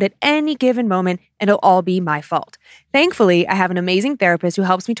implode at any given moment and it'll all be my fault. Thankfully, I have an amazing therapist who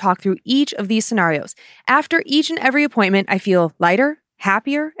helps me talk through each of these scenarios. After each and every appointment, I feel lighter,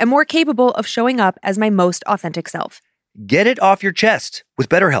 happier, and more capable of showing up as my most authentic self. Get it off your chest with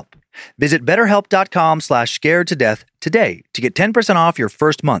BetterHelp. Visit BetterHelp.com/scaredtodeath today to get 10% off your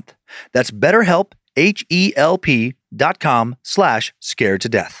first month. That's BetterHelp,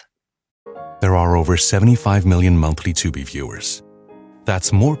 HELP.com/scaredtodeath. There are over 75 million monthly Tubi viewers.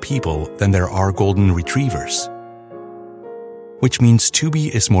 That's more people than there are golden retrievers. Which means Tubi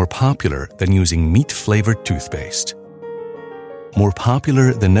is more popular than using meat-flavored toothpaste. More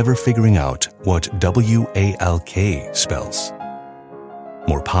popular than never figuring out what WALK spells.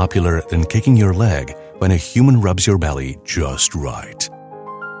 More popular than kicking your leg when a human rubs your belly just right.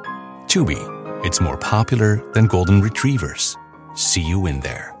 Tubi, it's more popular than golden retrievers. See you in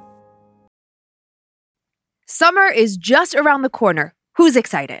there. Summer is just around the corner. Who's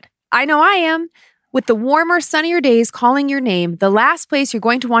excited? I know I am. With the warmer, sunnier days calling your name, the last place you're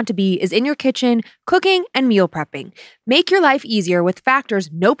going to want to be is in your kitchen, cooking and meal prepping. Make your life easier with Factor's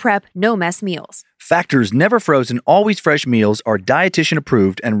no prep, no mess meals. Factor's never frozen, always fresh meals are dietitian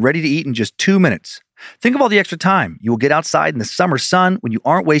approved and ready to eat in just 2 minutes. Think of all the extra time you will get outside in the summer sun when you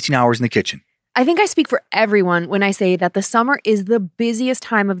aren't wasting hours in the kitchen. I think I speak for everyone when I say that the summer is the busiest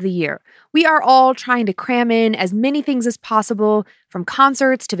time of the year. We are all trying to cram in as many things as possible, from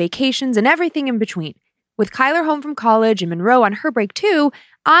concerts to vacations and everything in between. With Kyler home from college and Monroe on her break too,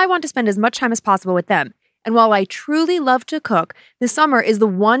 I want to spend as much time as possible with them. And while I truly love to cook, the summer is the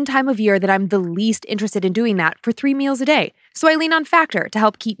one time of year that I'm the least interested in doing that for 3 meals a day. So I lean on Factor to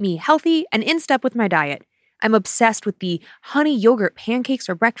help keep me healthy and in step with my diet. I'm obsessed with the honey yogurt pancakes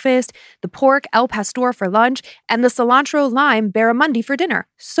for breakfast, the pork El Pastor for lunch, and the cilantro lime barramundi for dinner.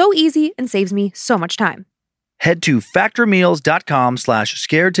 So easy and saves me so much time. Head to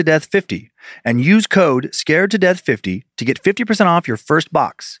factormeals.com/scaredtodeath50 and use code scaredtodeath50 to get 50% off your first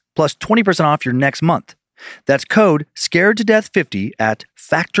box, plus 20% off your next month. That's code scaredtodeath50 at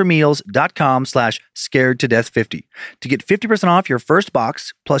factormeals.com/scaredtodeath50 to get 50% off your first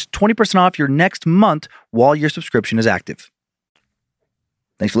box, plus 20% off your next month while your subscription is active.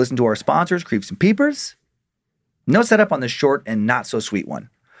 Thanks for listening to our sponsors, Creeps and Peepers. No setup on this short and not so sweet one.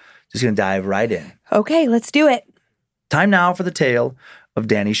 Just going to dive right in. Okay, let's do it. Time now for the tale of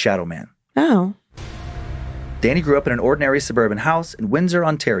Danny's Shadow Man. Oh. Danny grew up in an ordinary suburban house in Windsor,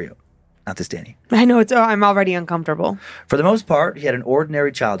 Ontario. Not this Danny. I know, I'm already uncomfortable. For the most part, he had an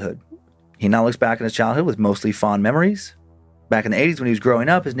ordinary childhood. He now looks back on his childhood with mostly fond memories. Back in the 80s when he was growing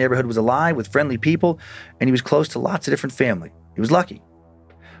up, his neighborhood was alive with friendly people, and he was close to lots of different family. He was lucky.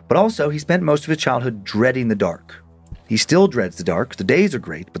 But also, he spent most of his childhood dreading the dark. He still dreads the dark. The days are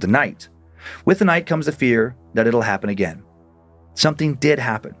great, but the night. With the night comes the fear that it'll happen again. Something did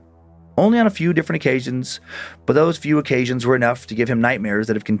happen. Only on a few different occasions, but those few occasions were enough to give him nightmares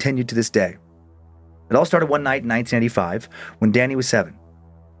that have continued to this day. It all started one night in 1985 when Danny was 7.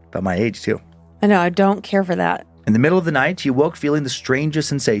 About my age, too. I know, I don't care for that. In the middle of the night, he awoke feeling the strangest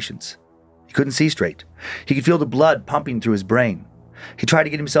sensations. He couldn't see straight. He could feel the blood pumping through his brain. He tried to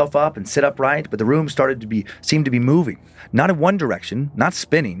get himself up and sit upright, but the room seemed to be moving. Not in one direction, not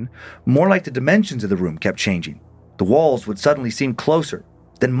spinning. More like the dimensions of the room kept changing. The walls would suddenly seem closer,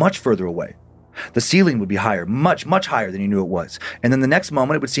 then much further away. The ceiling would be higher, much, much higher than he knew it was. And then the next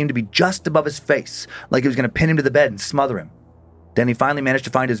moment, it would seem to be just above his face, like it was going to pin him to the bed and smother him. Then he finally managed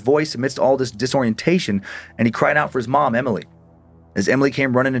to find his voice amidst all this disorientation, and he cried out for his mom, Emily. As Emily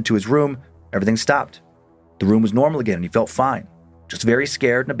came running into his room, everything stopped. The room was normal again, and he felt fine, just very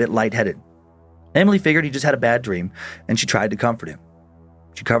scared and a bit lightheaded. Emily figured he just had a bad dream, and she tried to comfort him.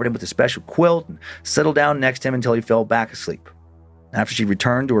 She covered him with a special quilt and settled down next to him until he fell back asleep. After she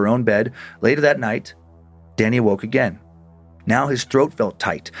returned to her own bed later that night, Danny awoke again. Now his throat felt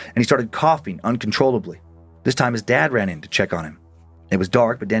tight, and he started coughing uncontrollably. This time his dad ran in to check on him. It was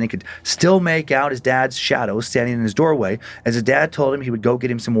dark, but Danny could still make out his dad's shadow standing in his doorway as his dad told him he would go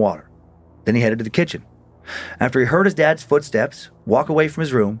get him some water. Then he headed to the kitchen. After he heard his dad's footsteps walk away from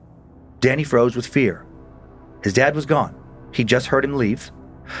his room, Danny froze with fear. His dad was gone. He just heard him leave,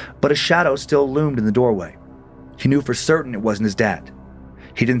 but a shadow still loomed in the doorway. He knew for certain it wasn't his dad.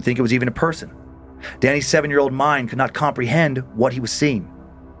 He didn't think it was even a person. Danny's 7-year-old mind could not comprehend what he was seeing.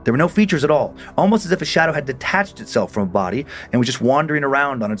 There were no features at all, almost as if a shadow had detached itself from a body and was just wandering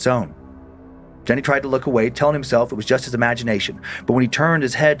around on its own. Danny tried to look away, telling himself it was just his imagination, but when he turned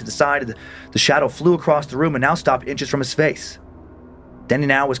his head to the side, the shadow flew across the room and now stopped inches from his face. Danny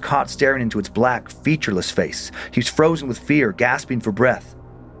now was caught staring into its black, featureless face. He was frozen with fear, gasping for breath.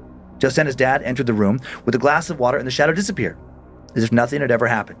 Just then his dad entered the room with a glass of water and the shadow disappeared, as if nothing had ever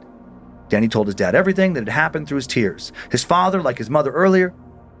happened. Danny told his dad everything that had happened through his tears. His father, like his mother earlier,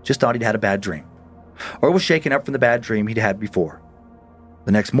 just thought he'd had a bad dream, or was shaken up from the bad dream he'd had before.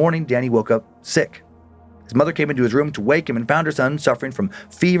 The next morning, Danny woke up sick. His mother came into his room to wake him and found her son suffering from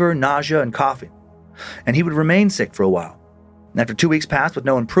fever, nausea, and coughing. And he would remain sick for a while. And after 2 weeks passed with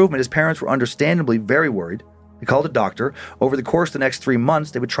no improvement, his parents were understandably very worried. They called a doctor. Over the course of the next 3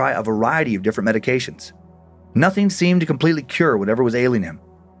 months, they would try a variety of different medications. Nothing seemed to completely cure whatever was ailing him.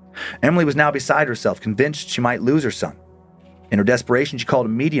 Emily was now beside herself, convinced she might lose her son. In her desperation, she called a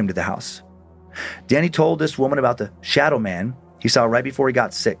medium to the house. Danny told this woman about the shadow man he saw right before he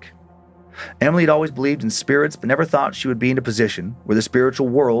got sick. Emily had always believed in spirits, but never thought she would be in a position where the spiritual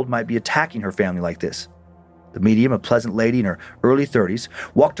world might be attacking her family like this. The medium, a pleasant lady in her early 30s,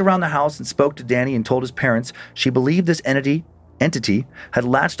 walked around the house and spoke to Danny and told his parents she believed this entity had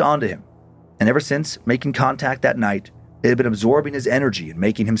latched onto him, and ever since making contact that night, it had been absorbing his energy and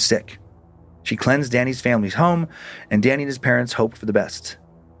making him sick. She cleansed Danny's family's home, and Danny and his parents hoped for the best.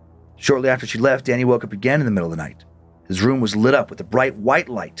 Shortly after she left, Danny woke up again in the middle of the night. His room was lit up with a bright white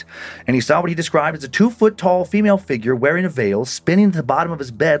light, and he saw what he described as a 2-foot-tall female figure wearing a veil spinning at the bottom of his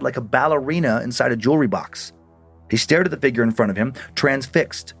bed like a ballerina inside a jewelry box. He stared at the figure in front of him,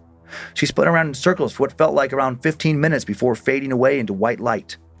 transfixed. She spun around in circles for what felt like around 15 minutes before fading away into white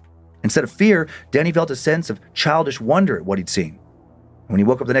light. Instead of fear, Danny felt a sense of childish wonder at what he'd seen. When he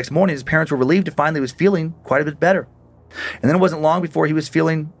woke up the next morning, his parents were relieved to find that he was feeling quite a bit better. And then it wasn't long before he was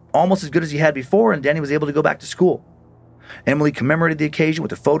feeling almost as good as he had before, and Danny was able to go back to school. Emily commemorated the occasion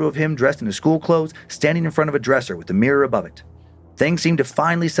with a photo of him dressed in his school clothes, standing in front of a dresser with a mirror above it. Things seemed to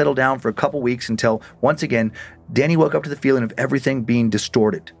finally settle down for a couple weeks until, once again, Danny woke up to the feeling of everything being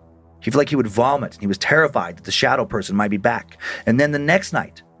distorted. He felt like he would vomit, and he was terrified that the shadow person might be back. And then the next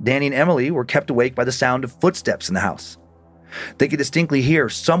night, Danny and Emily were kept awake by the sound of footsteps in the house. They could distinctly hear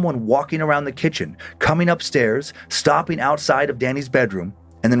someone walking around the kitchen, coming upstairs, stopping outside of Danny's bedroom,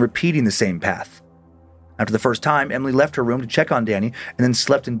 and then repeating the same path. After the first time, Emily left her room to check on Danny and then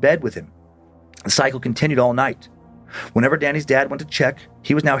slept in bed with him. The cycle continued all night. Whenever Danny's dad went to check,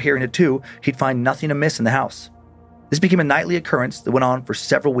 he was now hearing it too, he'd find nothing amiss in the house. This became a nightly occurrence that went on for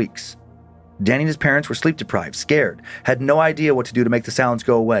several weeks. Danny and his parents were sleep deprived, scared, had no idea what to do to make the sounds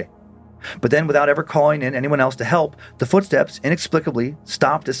go away. But then, without ever calling in anyone else to help, the footsteps inexplicably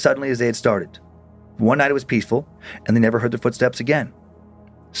stopped as suddenly as they had started. One night it was peaceful, and they never heard the footsteps again.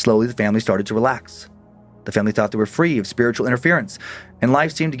 Slowly, the family started to relax. The family thought they were free of spiritual interference, and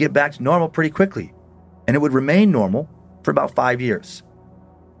life seemed to get back to normal pretty quickly, and it would remain normal for about 5 years.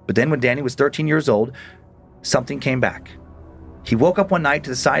 But then when Danny was 13 years old, something came back. He woke up one night to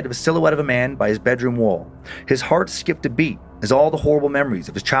the sight of a silhouette of a man by his bedroom wall. His heart skipped a beat as all the horrible memories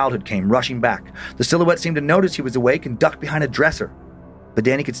of his childhood came rushing back. The silhouette seemed to notice he was awake and ducked behind a dresser, but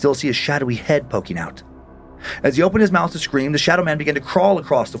Danny could still see his shadowy head poking out. As he opened his mouth to scream, the shadow man began to crawl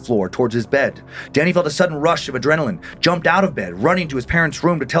across the floor towards his bed. Danny felt a sudden rush of adrenaline, jumped out of bed, running to his parents'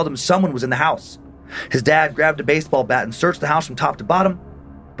 room to tell them someone was in the house. His dad grabbed a baseball bat and searched the house from top to bottom,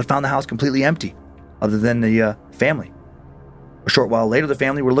 but found the house completely empty, other than the family. A short while later, the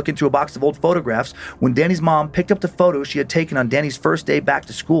family were looking through a box of old photographs when Danny's mom picked up the photo she had taken on Danny's first day back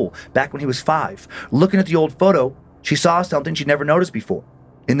to school, back when he was 5. Looking at the old photo, she saw something she'd never noticed before.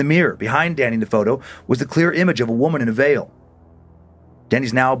 In the mirror, behind Danny in the photo, was the clear image of a woman in a veil.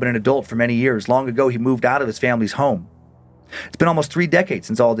 Danny's now been an adult for many years. Long ago, he moved out of his family's home. It's been almost 3 decades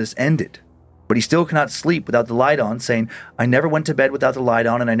since all this ended, but he still cannot sleep without the light on, saying, "I never went to bed without the light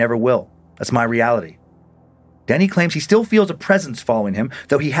on, and I never will. That's my reality." Danny claims he still feels a presence following him,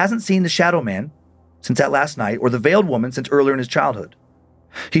 though he hasn't seen the shadow man since that last night or the veiled woman since earlier in his childhood.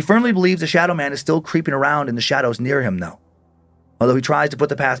 He firmly believes the shadow man is still creeping around in the shadows near him, though. Although he tries to put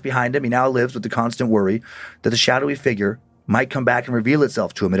the past behind him, he now lives with the constant worry that the shadowy figure might come back and reveal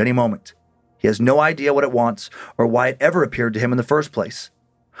itself to him at any moment. He has no idea what it wants or why it ever appeared to him in the first place.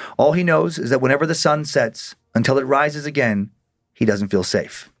 All he knows is that whenever the sun sets, until it rises again, he doesn't feel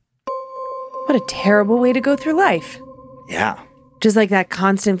safe. What a terrible way to go through life. Yeah. Just like that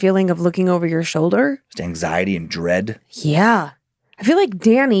constant feeling of looking over your shoulder. Just anxiety and dread. Yeah. I feel like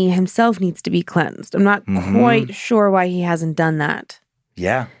Danny himself needs to be cleansed. I'm not quite sure why he hasn't done that.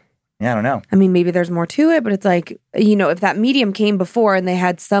 Yeah. Yeah, I don't know. I mean, maybe there's more to it, but it's like, if that medium came before and they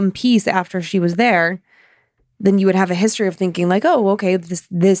had some peace after she was there, then you would have a history of thinking like, oh, okay,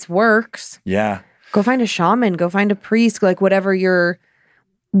 this works. Yeah. Go find a shaman, go find a priest, like whatever you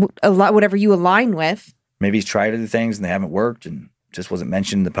align with. Maybe he's tried other things and they haven't worked and just wasn't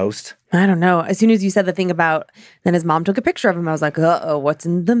mentioned in the post. I don't know. As soon as you said the thing about, then his mom took a picture of him, I was like, uh-oh, what's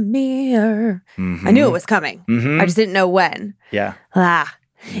in the mirror? I knew it was coming. I just didn't know when. Yeah. I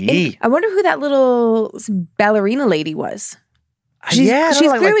wonder who that little ballerina lady was. She's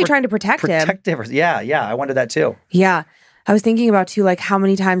clearly trying to protect him. Yeah. I wondered that too. Yeah. I was thinking about too, like how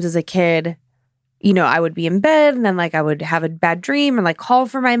many times as a kid, you know, I would be in bed and then like I would have a bad dream and like call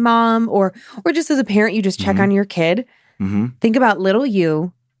for my mom or just as a parent, you just check on your kid. Think about little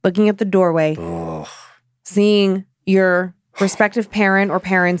you looking at the doorway, seeing your respective parent or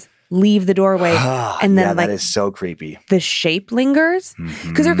parents leave the doorway. And then that is so creepy. The shape lingers.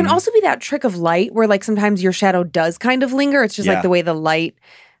 Because there can also be that trick of light where like sometimes your shadow does kind of linger. It's just like the way the light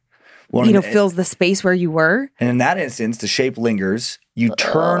fills the space where you were. And in that instance, the shape lingers. You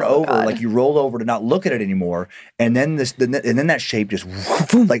turn over, like you roll over to not look at it anymore, and then then that shape just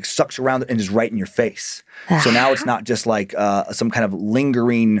like sucks around and is right in your face. So now it's not just like some kind of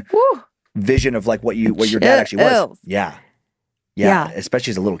lingering vision of like what your dad actually was. Yeah.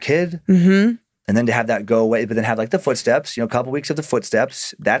 Especially as a little kid. And then to have that go away, but then have like the footsteps, you know, a couple weeks of the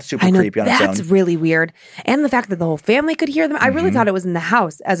footsteps. That's super creepy on its own. That's really weird. And the fact that the whole family could hear them. I really thought it was in the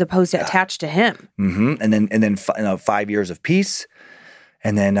house as opposed to attached to him. And then 5 years of peace.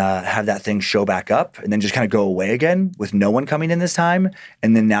 And then have that thing show back up and then just kind of go away again with no one coming in this time.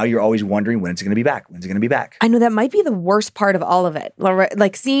 And then now you're always wondering, when is it going to be back? When's it going to be back? I know that might be the worst part of all of it.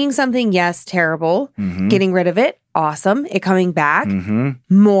 Like seeing something, yes, terrible. Getting rid of it, awesome. It coming back,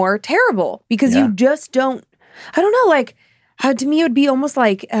 more terrible. Because you just don't, I don't know, like, to me, it would be almost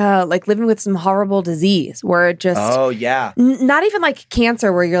like living with some horrible disease where it just... Oh, yeah. Not even like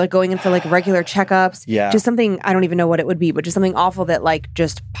cancer where you're like going in for like regular checkups. Yeah. Just something, I don't even know what it would be, but just something awful that like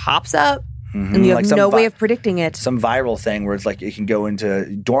just pops up and you have no way of predicting it. Some viral thing where it's like it can go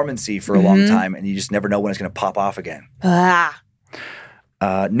into dormancy for a long time and you just never know when it's going to pop off again.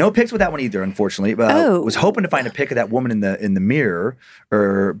 No pics with that one either, unfortunately. Was hoping to find a pic of that woman in the mirror,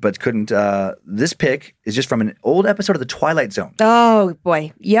 but couldn't. This pic is just from an old episode of The Twilight Zone. Oh,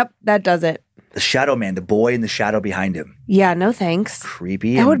 boy. Yep, that does it. The Shadow Man, the boy in the shadow behind him. Yeah, no thanks.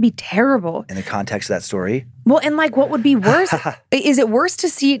 Creepy. That would be terrible. In the context of that story. Well, and like what would be worse? Is it worse to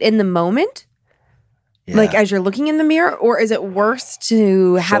see it in the moment? Yeah. Like as you're looking in the mirror, or is it worse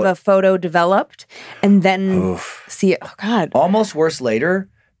to have a photo developed and then see it? Oh God. Almost worse later,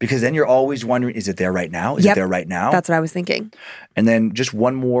 because then you're always wondering, is it there right now? Is it there right now? That's what I was thinking. And then just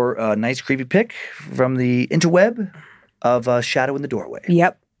one more nice creepy pic from the interweb of a shadow in the doorway.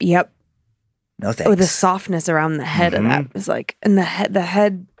 Yep. No thanks. Oh, the softness around the head of that is like, and the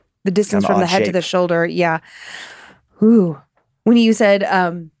head, the distance from the head to the shoulder. Yeah. Ooh. When you said,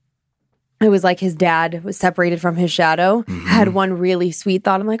 it was like his dad was separated from his shadow. Had one really sweet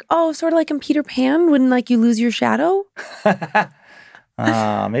thought. I'm like, oh, sort of like in Peter Pan when like you lose your shadow. Maybe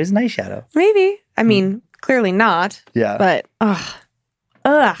it's a nice shadow. Maybe. I mean, clearly not. Yeah. But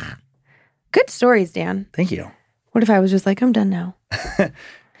good stories, Dan. Thank you. What if I was just like, I'm done now?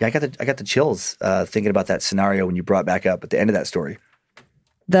 Yeah, I got the chills thinking about that scenario when you brought back up at the end of that story.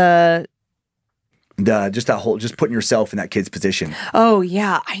 Just putting yourself in that kid's position. Oh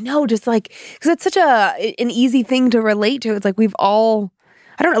yeah, I know. Just like because it's such an easy thing to relate to. It's like we've all,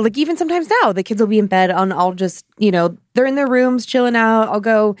 I don't know. Like even sometimes now, the kids will be in bed, and I'll just they're in their rooms chilling out. I'll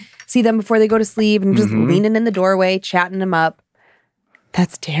go see them before they go to sleep, and just leaning in the doorway, chatting them up.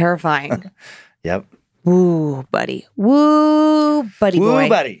 That's terrifying. Yep. Woo, buddy. Woo, buddy boy. Woo,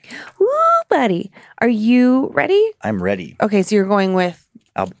 buddy. Woo, buddy. Are you ready? I'm ready. Okay, so you're going with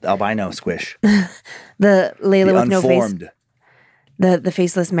albino squish. The Layla with unformed. No face. The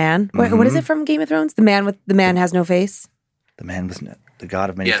faceless man. What is it from Game of Thrones? The man has no face. The man with the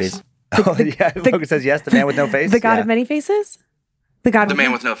god of many faces. Logan says yes. The man with no face. The god of many faces. The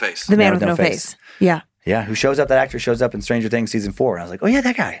man with no face. The man with no face. Yeah. Yeah, who shows up? That actor shows up in Stranger Things season 4. And I was like, oh yeah,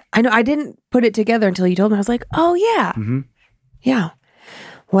 that guy. I know. I didn't put it together until you told me. I was like, oh yeah. Yeah.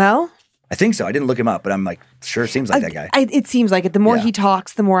 Well, I think so. I didn't look him up, but I'm like, sure, seems like that guy. It seems like it. The more he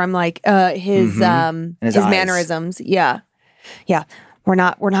talks, the more I'm like, his mannerisms. Yeah. We're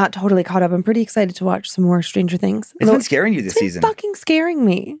not totally caught up. I'm pretty excited to watch some more Stranger Things. It's been scaring you this season. Fucking scaring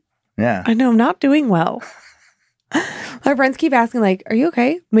me. Yeah. I know. I'm not doing well. My friends keep asking, like, are you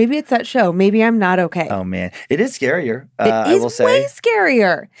okay? Maybe it's that show. Maybe I'm not okay. Oh, man. It is scarier, I will say. Way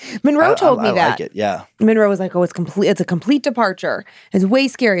scarier. Monroe told me that. I like it, yeah. Monroe was like, oh, it's a complete departure. It's way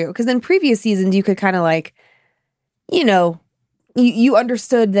scarier. Because in previous seasons, you could kind of like, you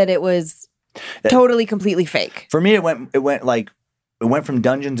understood that it was Totally, completely fake. For me, it went from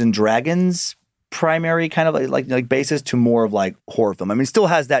Dungeons and Dragons primary kind of like basis to more of like horror film. I mean, it still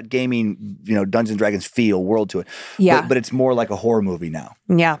has that gaming, Dungeons and Dragons feel world to it. Yeah. But it's more like a horror movie now.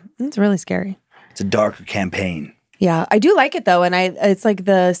 Yeah. It's really scary. It's a darker campaign. Yeah. I do like it though. And it's like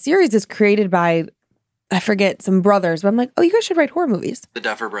the series is created by, I forget, some brothers, but I'm like, oh, you guys should write horror movies. The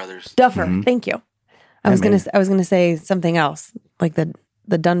Duffer Brothers. Duffer. Thank you. I was gonna say something else, like the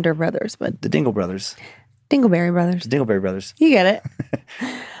Dunder brothers, but The Dingle Brothers. Dingleberry brothers. The Dingleberry Brothers. You get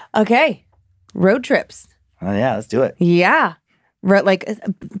it. Okay. Road trips. Oh, yeah, let's do it. Yeah. Like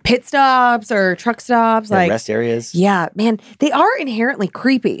pit stops or truck stops. Yeah, like rest areas. Yeah, man. They are inherently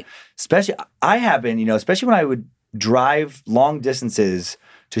creepy. Especially, I have been, especially when I would drive long distances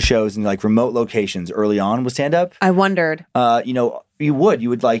to shows in like remote locations early on with stand-up. I wondered. You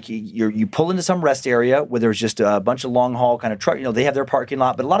would like, you pull into some rest area where there's just a bunch of long haul kind of truck. They have their parking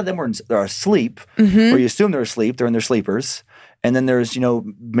lot, but a lot of them are asleep, or you assume they're asleep. They're in their sleepers. And then there's,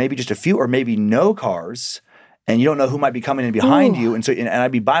 maybe just a few or maybe no cars, and you don't know who might be coming in behind you. And so, and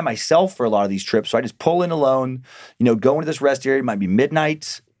I'd be by myself for a lot of these trips. So I just pull in alone, go into this rest area. It might be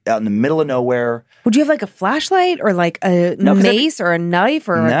midnight out in the middle of nowhere. Would you have like a flashlight or like a mace or a knife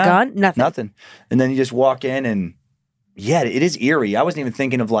or a gun? Nothing. And then you just walk in and yeah, it is eerie. I wasn't even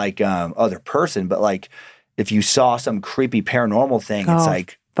thinking of like other person, but like if you saw some creepy paranormal thing, it's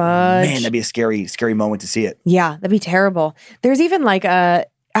like, fudge. Man, that'd be a scary, scary moment to see it. Yeah, that'd be terrible. There's even like I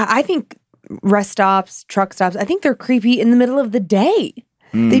think rest stops, truck stops, I think they're creepy in the middle of the day.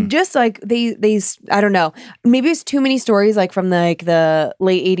 They just like, they I don't know. Maybe it's too many stories like from the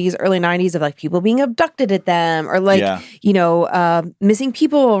late 80s, early 90s of like people being abducted at them or like, missing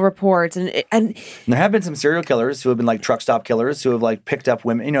people reports. And there have been some serial killers who have been like truck stop killers who have like picked up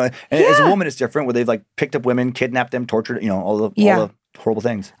women, and as a woman it's different where they've like picked up women, kidnapped them, tortured, all the horrible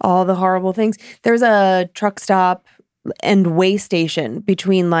things. All the horrible things. There's a truck stop and way station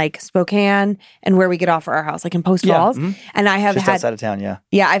between like Spokane and where we get off for our house, like in Post Falls. And I have just had outside of town,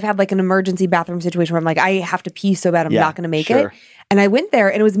 Yeah, I've had like an emergency bathroom situation where I'm like, I have to pee so bad I'm not going to make it. And I went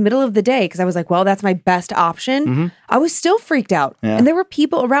there and it was middle of the day because I was like, well, that's my best option. I was still freaked out. And there were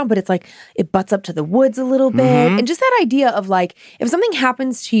people around, but it's like, it butts up to the woods a little bit. And just that idea of like, if something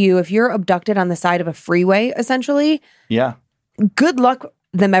happens to you, if you're abducted on the side of a freeway, essentially, good luck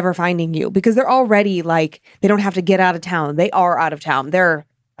them ever finding you because they're already like, they don't have to get out of town. They are out of town. They're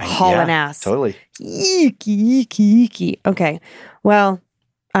hauling ass. Totally. Eeky. Okay. Well,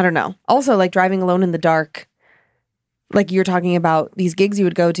 I don't know. Also, like driving alone in the dark, like you're talking about these gigs you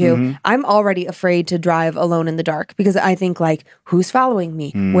would go to. I'm already afraid to drive alone in the dark because I think like, who's following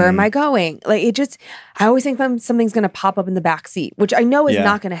me? Where am I going? Like I always think something's going to pop up in the back seat, which I know is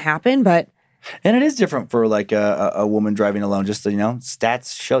not going to happen, but. And it is different for like a woman driving alone. Just,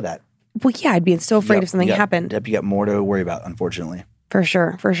 stats show that. Well, yeah, I'd be so afraid if something happened. You got more to worry about, unfortunately. For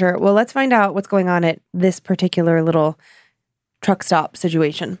sure. Well, let's find out what's going on at this particular little truck stop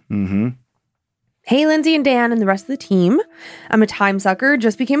situation. Hey, Lindsay and Dan and the rest of the team. I'm a time sucker,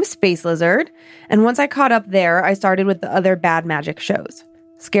 just became a space lizard. And once I caught up there, I started with the other Bad Magic shows.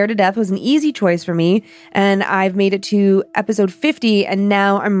 Scared to Death was an easy choice for me, and I've made it to episode 50, and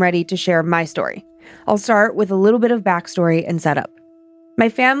now I'm ready to share my story. I'll start with a little bit of backstory and setup. My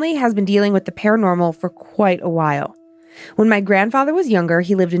family has been dealing with the paranormal for quite a while. When my grandfather was younger,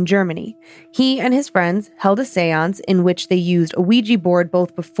 he lived in Germany. He and his friends held a seance in which they used a Ouija board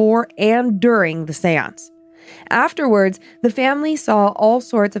both before and during the seance. Afterwards, the family saw all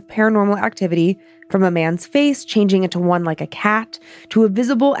sorts of paranormal activity, from a man's face changing into one like a cat, to a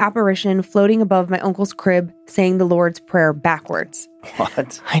visible apparition floating above my uncle's crib saying the Lord's Prayer backwards.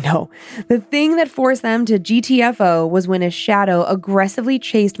 What? I know. The thing that forced them to GTFO was when a shadow aggressively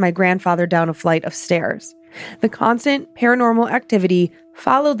chased my grandfather down a flight of stairs. The constant paranormal activity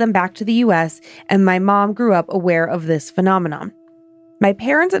followed them back to the US, and my mom grew up aware of this phenomenon. My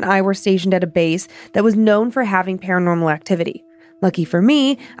parents and I were stationed at a base that was known for having paranormal activity. Lucky for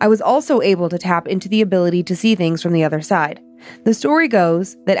me, I was also able to tap into the ability to see things from the other side. The story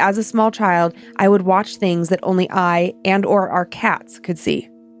goes that as a small child, I would watch things that only I and or our cats could see.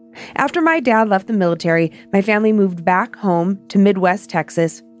 After my dad left the military, my family moved back home to Midwest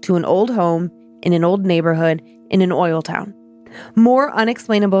Texas to an old home in an old neighborhood in an oil town. More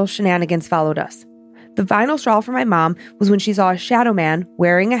unexplainable shenanigans followed us. The final straw for my mom was when she saw a shadow man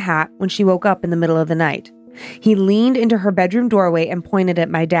wearing a hat when she woke up in the middle of the night. He leaned into her bedroom doorway and pointed at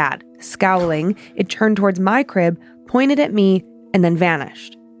my dad. Scowling, it turned towards my crib, pointed at me, and then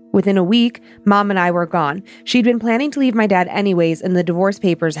vanished. Within a week, Mom and I were gone. She'd been planning to leave my dad anyways, and the divorce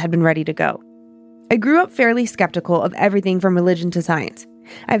papers had been ready to go. I grew up fairly skeptical of everything from religion to science.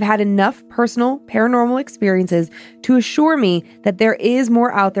 I've had enough personal paranormal experiences to assure me that there is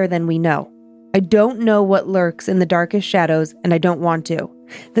more out there than we know. I don't know what lurks in the darkest shadows, and I don't want to.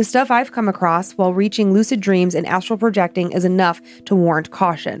 The stuff I've come across while reaching lucid dreams and astral projecting is enough to warrant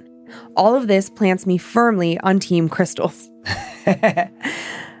caution. All of this plants me firmly on Team Crystals.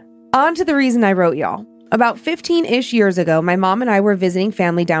 On to the reason I wrote y'all. About 15-ish years ago, my mom and I were visiting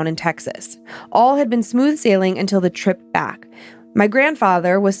family down in Texas. All had been smooth sailing until the trip back. My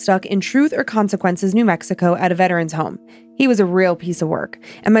grandfather was stuck in Truth or Consequences, New Mexico at a veteran's home. He was a real piece of work,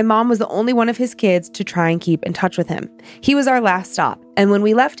 and my mom was the only one of his kids to try and keep in touch with him. He was our last stop, and when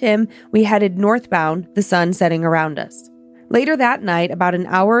we left him, we headed northbound, the sun setting around us. Later that night, about an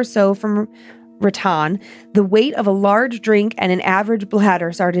hour or so from Raton, the weight of a large drink and an average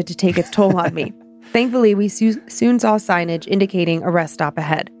bladder started to take its toll on me. Thankfully, we soon saw signage indicating a rest stop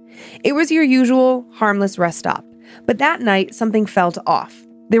ahead. It was your usual, harmless rest stop. But that night, something felt off.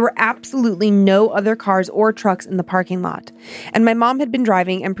 There were absolutely no other cars or trucks in the parking lot. And my mom had been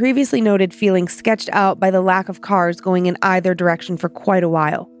driving and previously noted feeling sketched out by the lack of cars going in either direction for quite a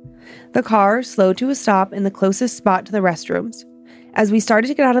while. The car slowed to a stop in the closest spot to the restrooms. As we started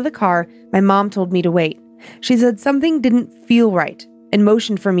to get out of the car, my mom told me to wait. She said something didn't feel right and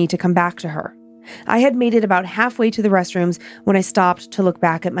motioned for me to come back to her. I had made it about halfway to the restrooms when I stopped to look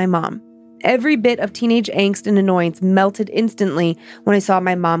back at my mom. Every bit of teenage angst and annoyance melted instantly when I saw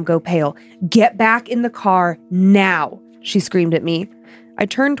my mom go pale. "Get back in the car now," she screamed at me. I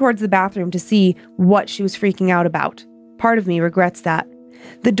turned towards the bathroom to see what she was freaking out about. Part of me regrets that.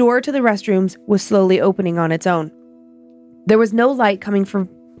 The door to the restrooms was slowly opening on its own. There was no light coming from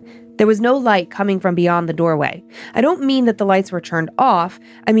beyond the doorway. I don't mean that the lights were turned off.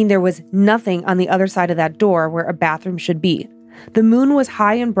 I mean there was nothing on the other side of that door where a bathroom should be. The moon was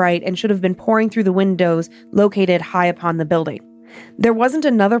high and bright and should have been pouring through the windows located high upon the building. There wasn't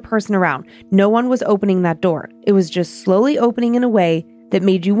another person around. No one was opening that door. It was just slowly opening in a way that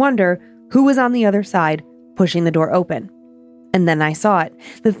made you wonder who was on the other side pushing the door open. And then I saw it.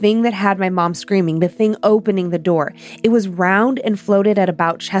 The thing that had my mom screaming, the thing opening the door. It was round and floated at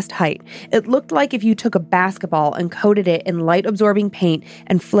about chest height. It looked like if you took a basketball and coated it in light-absorbing paint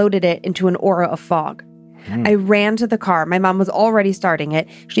and floated it into an aura of fog. I ran to the car. My mom was already starting it.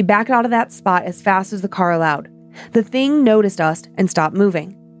 She backed out of that spot as fast as the car allowed. The thing noticed us and stopped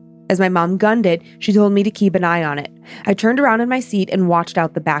moving. As my mom gunned it, she told me to keep an eye on it. I turned around in my seat and watched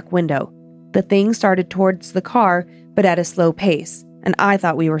out the back window. The thing started towards the car, but at a slow pace, and I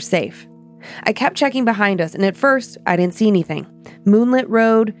thought we were safe. I kept checking behind us, and at first, I didn't see anything. Moonlit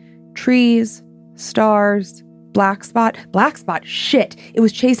road, trees, stars, black spot, shit. It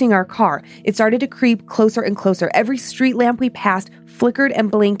was chasing our car. It started to creep closer and closer. Every street lamp we passed flickered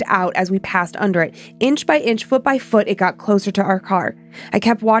and blinked out as we passed under it. Inch by inch, foot by foot, it got closer to our car. I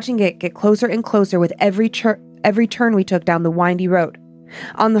kept watching it get closer and closer with every turn we took down the windy road.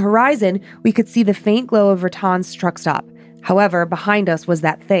 On the horizon, we could see the faint glow of Raton's truck stop. However, behind us was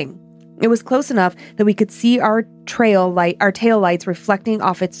that thing. It was close enough that we could see our tail lights reflecting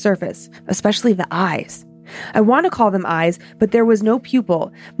off its surface, especially the eyes. I want to call them eyes, but there was no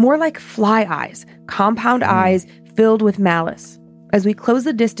pupil, more like fly eyes, compound eyes filled with malice. As we closed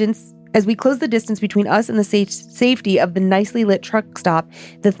the distance between us and the safety of the nicely lit truck stop,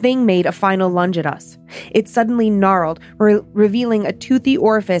 the thing made a final lunge at us. It suddenly gnarled, revealing a toothy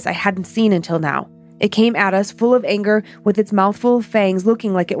orifice I hadn't seen until now. It came at us full of anger, with its mouth full of fangs,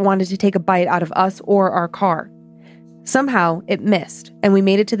 looking like it wanted to take a bite out of us or our car. Somehow, it missed, and we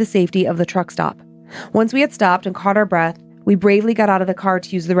made it to the safety of the truck stop. Once we had stopped and caught our breath, we bravely got out of the car to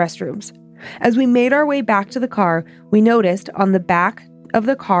use the restrooms. As we made our way back to the car, we noticed on the back of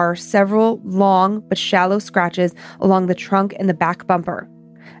the car several long but shallow scratches along the trunk and the back bumper.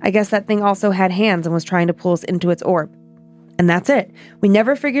 I guess that thing also had hands and was trying to pull us into its orb. And that's it. We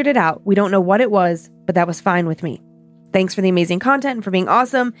never figured it out. We don't know what it was, but that was fine with me. Thanks for the amazing content and for being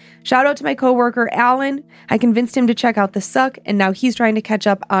awesome. Shout out to my coworker, Alan. I convinced him to check out The Suck, and now he's trying to catch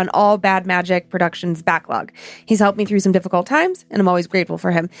up on all Bad Magic Productions backlog. He's helped me through some difficult times, and I'm always grateful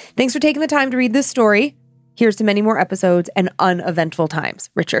for him. Thanks for taking the time to read this story. Here's to many more episodes and uneventful times,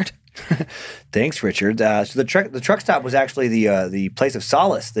 Richard. Thanks, Richard. So the truck stop was actually the place of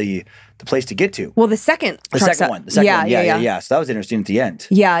solace, the place to get to. Well, the second one. Yeah. So that was interesting at the end.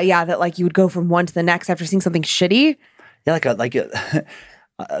 Yeah. That like you would go from one to the next after seeing something shitty. Yeah,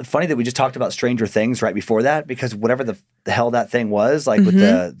 Funny that we just talked about Stranger Things right before that, because whatever the hell that thing was, like with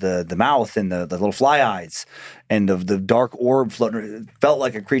the mouth and the little fly eyes and the dark orb floating, it felt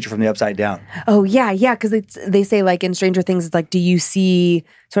like a creature from the Upside Down. Oh, yeah, because they say like in Stranger Things, it's like, do you see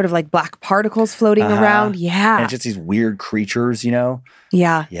sort of like black particles floating around? Yeah. And it's just these weird creatures, you know?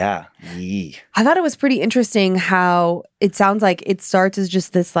 Yeah. Yeah. Yee. I thought it was pretty interesting how it sounds like it starts as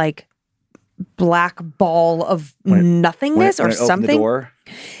just this like black ball of nothingness when or it opened something. The door.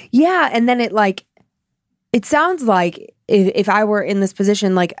 Yeah. And then it sounds like if I were in this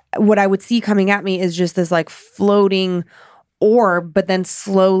position, like what I would see coming at me is just this like floating orb, but then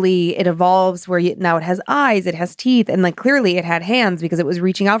slowly it evolves where now it has eyes, it has teeth, and like clearly it had hands because it was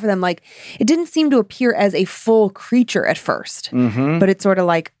reaching out for them. Like it didn't seem to appear as a full creature at first, but it sort of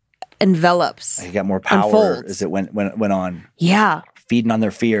like envelops. You got more power unfolds. as it went on. Yeah. Feeding on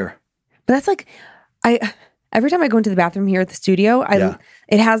their fear. But that's like, every time I go into the bathroom here at the studio,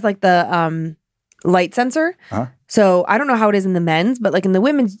 it has like the light sensor. So I don't know how it is in the men's, but like in the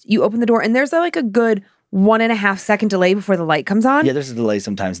women's, you open the door and there's like a good 1.5 second delay before the light comes on. Yeah, there's a delay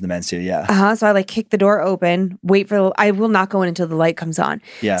sometimes in the men's too, yeah. So I like kick the door open, wait for I will not go in until the light comes on.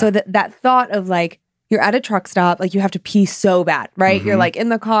 Yeah. So that thought of like, you're at a truck stop, like you have to pee so bad, right? You're like in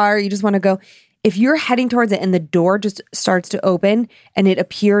the car, you just want to go. If you're heading towards it and the door just starts to open and it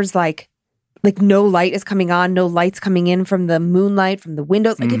appears like no light is coming on, no light's coming in from the moonlight, from the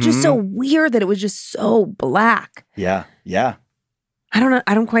windows. Like it's just so weird that it was just so black. Yeah, yeah. I don't know.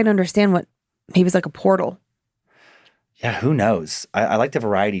 I don't quite understand what, maybe it's like a portal. Yeah, who knows? I like the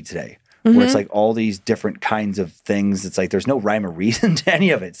variety today. Where it's like all these different kinds of things. It's like there's no rhyme or reason to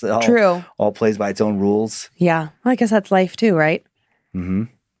any of it. It's all, True. All plays by its own rules. Yeah. Well, I guess that's life too, right?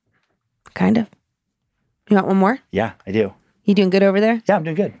 Kind of. You want one more? Yeah, I do. You doing good over there? Yeah, I'm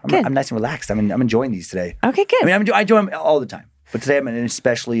doing good. Good. I'm nice and relaxed. I'm enjoying these today. Okay, good. I mean, I enjoy them all the time. But today I'm in an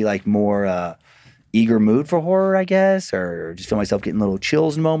especially like more eager mood for horror, I guess, or just feel myself getting little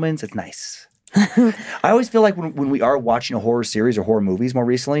chills in moments. It's nice. I always feel like when we are watching a horror series or horror movies more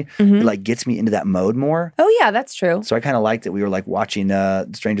recently, it like gets me into that mode more. Oh yeah, that's true. So I kind of like that we were like watching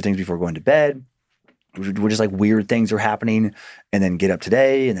Stranger Things before going to bed. We're just like weird things are happening, and then get up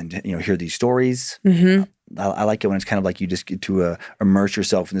today, and then hear these stories. I like it when it's kind of like you just get to immerse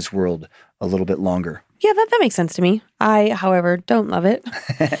yourself in this world a little bit longer. Yeah, that makes sense to me. I, however, don't love it.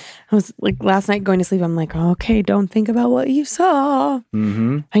 I was like last night going to sleep, I'm like, okay, don't think about what you saw.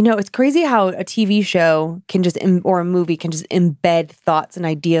 I know, it's crazy how a TV show can just, or a movie can just embed thoughts and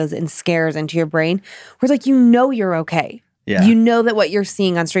ideas and scares into your brain. Where it's like, you're okay. Yeah. You know that what you're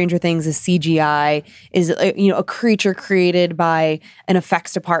seeing on Stranger Things is CGI, is a creature created by an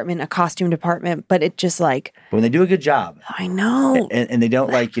effects department, a costume department, but it just like when they do a good job. I know. And they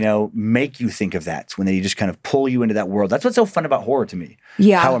don't make you think of that. It's when they just kind of pull you into that world. That's what's so fun about horror to me.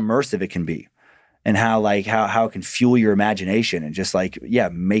 Yeah. How immersive it can be. And how it can fuel your imagination and just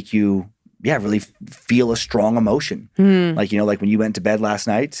make you really feel a strong emotion. Like when you went to bed last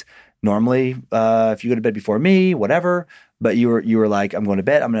night, normally if you go to bed before me, whatever, but you were like, I'm going to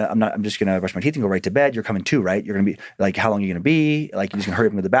bed. I'm just gonna brush my teeth and go right to bed. You're coming too, right? You're gonna be like, how long are you gonna be? Like, you're just gonna hurry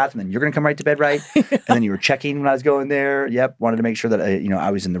up and go to the bathroom, and then you're gonna come right to bed, right? And then you were checking when I was going there. Yep, wanted to make sure that I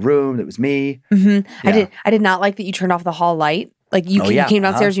was in the room. That was me. Yeah. I did not like that you turned off the hall light. Like you came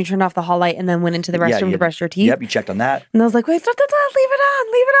downstairs, you turned off the hall light, and then went into the restroom to brush your teeth. Yep, you checked on that. And I was like, wait, leave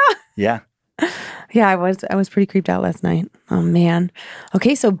it on. Yeah. Yeah, I was pretty creeped out last night. Oh man.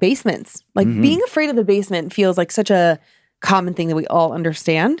 Okay, so basements. Like being afraid of the basement feels like such a common thing that we all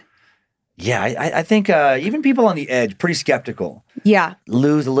understand. Yeah, I think even people on the edge, pretty skeptical. Yeah.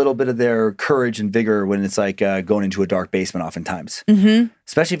 Lose a little bit of their courage and vigor when it's like going into a dark basement oftentimes.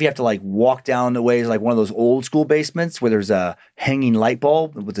 Especially if you have to like walk down the ways like one of those old school basements where there's a hanging light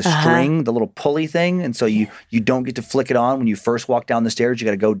bulb with the string, the little pulley thing. And so you don't get to flick it on when you first walk down the stairs. You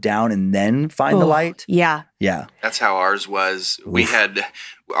got to go down and then find the light. Yeah. Yeah. That's how ours was. We had,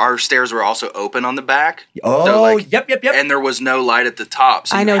 our stairs were also open on the back. Oh, yep. And there was no light at the top.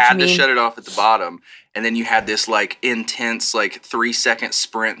 So I know you what had you to mean. shut it off at the bottom. And then you had this like intense, like 3-second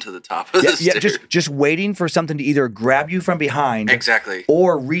sprint to the top of the stairs. Just waiting for something to either grab you from behind. Exactly.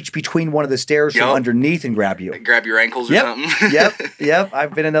 Or reach between one of the stairs from underneath and grab you. Grab your ankles or something. Yep.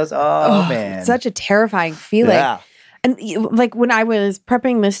 I've been in those. Oh, man. Such a terrifying feeling. Yeah. And like when I was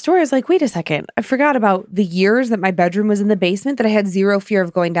prepping this story, I was like, wait a second. I forgot about the years that my bedroom was in the basement, that I had zero fear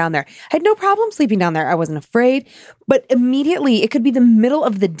of going down there. I had no problem sleeping down there. I wasn't afraid. But immediately, it could be the middle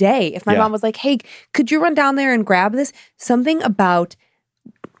of the day. If my mom was like, hey, could you run down there and grab this? Something about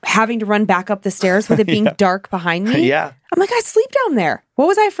having to run back up the stairs with it being dark behind me. Yeah. I'm like, I sleep down there. What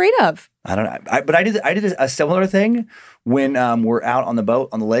was I afraid of? I don't know. But I did a similar thing when we're out on the boat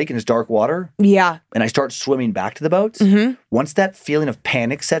on the lake and it's dark water. Yeah. And I start swimming back to the boboats. Once that feeling of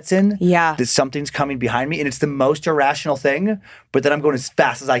panic sets in, that something's coming behind me, and it's the most irrational thing, but then I'm going as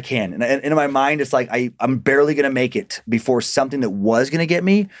fast as I can. And in my mind, it's like I'm barely going to make it before something that was going to get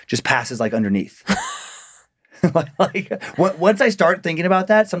me just passes like underneath. Once I start thinking about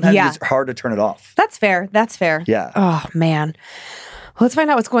that, sometimes it's hard to turn it off. That's fair. Yeah. Oh, man. Let's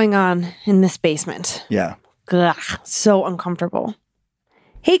find out what's going on in this basement. Yeah. Ugh, so uncomfortable.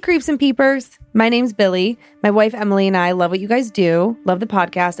 Hey, creeps and peepers. My name's Billy. My wife, Emily, and I love what you guys do, love the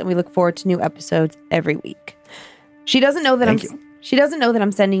podcast, and we look forward to new episodes every week. She doesn't know that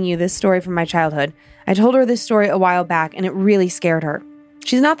I'm sending you this story from my childhood. I told her this story a while back, and it really scared her.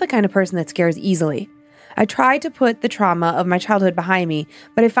 She's not the kind of person that scares easily. I try to put the trauma of my childhood behind me,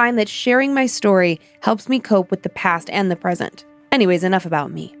 but I find that sharing my story helps me cope with the past and the present. Anyways, enough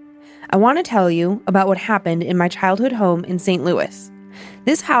about me. I want to tell you about what happened in my childhood home in St. Louis.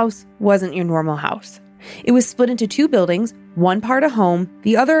 This house wasn't your normal house. It was split into 2 buildings, one part a home,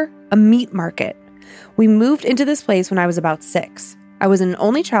 the other a meat market. We moved into this place when I was about 6. I was an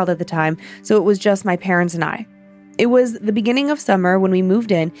only child at the time, so it was just my parents and I. It was the beginning of summer when we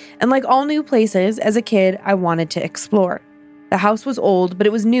moved in, and like all new places, as a kid, I wanted to explore. The house was old, but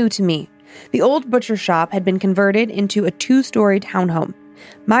it was new to me. The old butcher shop had been converted into a 2-story townhome.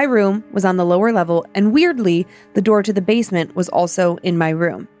 My room was on the lower level, and weirdly, the door to the basement was also in my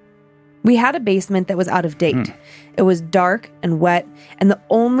room. We had a basement that was out of date. It was dark and wet, and the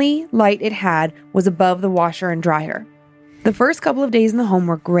only light it had was above the washer and dryer. The first couple of days in the home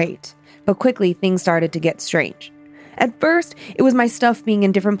were great, but quickly things started to get strange. At first, it was my stuff being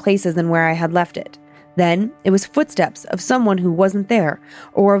in different places than where I had left it. Then, it was footsteps of someone who wasn't there,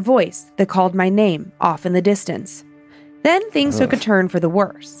 or a voice that called my name off in the distance. Then things took a turn for the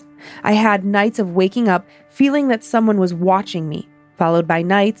worse. I had nights of waking up feeling that someone was watching me, followed by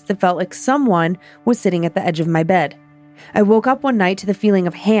nights that felt like someone was sitting at the edge of my bed. I woke up one night to the feeling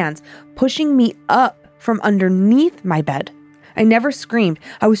of hands pushing me up from underneath my bed. I never screamed.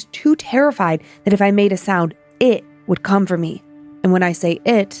 I was too terrified that if I made a sound, it would come for me. And when I say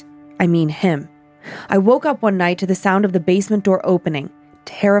it, I mean him. I woke up one night to the sound of the basement door opening.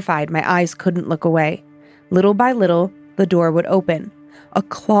 Terrified, my eyes couldn't look away. Little by little, the door would open. A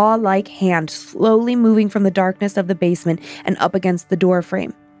claw-like hand slowly moving from the darkness of the basement and up against the door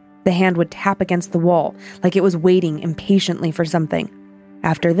frame. The hand would tap against the wall, like it was waiting impatiently for something.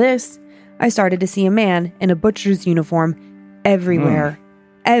 After this, I started to see a man in a butcher's uniform everywhere.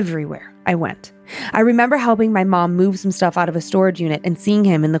 Everywhere I went. I remember helping my mom move some stuff out of a storage unit and seeing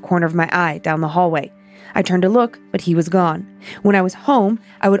him in the corner of my eye down the hallway. I turned to look, but he was gone. When I was home,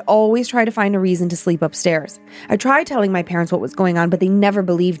 I would always try to find a reason to sleep upstairs. I tried telling my parents what was going on, but they never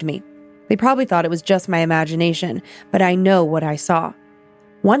believed me. They probably thought it was just my imagination, but I know what I saw.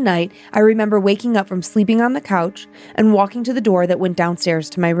 One night, I remember waking up from sleeping on the couch and walking to the door that went downstairs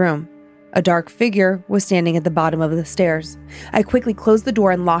to my room. A dark figure was standing at the bottom of the stairs. I quickly closed the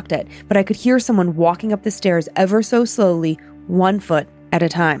door and locked it, but I could hear someone walking up the stairs ever so slowly, 1 foot at a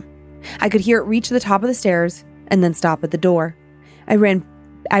time. I could hear it reach the top of the stairs and then stop at the door. I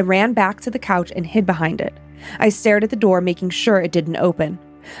ran back to the couch and hid behind it. I stared at the door, making sure it didn't open.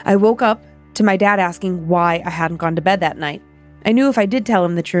 I woke up to my dad asking why I hadn't gone to bed that night. I knew if I did tell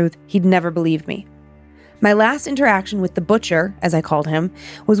him the truth, he'd never believe me. My last interaction with the butcher, as I called him,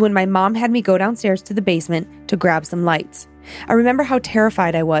 was when my mom had me go downstairs to the basement to grab some lights. I remember how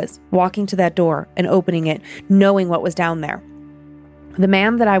terrified I was, walking to that door and opening it, knowing what was down there. The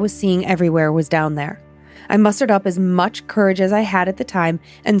man that I was seeing everywhere was down there. I mustered up as much courage as I had at the time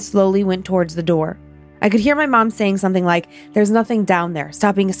and slowly went towards the door. I could hear my mom saying something like, "There's nothing down there,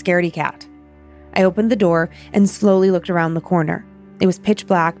 stop being a scaredy cat." I opened the door and slowly looked around the corner. It was pitch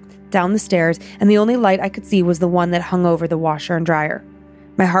black down the stairs, and the only light I could see was the one that hung over the washer and dryer.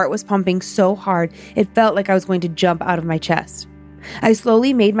 My heart was pumping so hard, it felt like I was going to jump out of my chest. I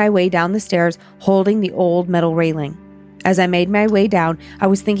slowly made my way down the stairs, holding the old metal railing. As I made my way down, I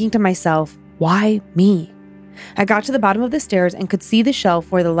was thinking to myself, why me? I got to the bottom of the stairs and could see the shelf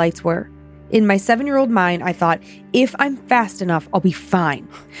where the lights were. In my 7-year-old mind, I thought, if I'm fast enough, I'll be fine.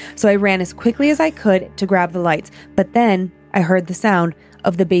 So I ran as quickly as I could to grab the lights, but then I heard the sound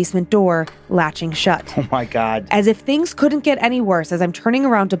of the basement door latching shut. Oh my God. As if things couldn't get any worse, as I'm turning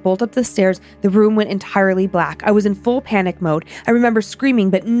around to bolt up the stairs, the room went entirely black. I was in full panic mode. I remember screaming,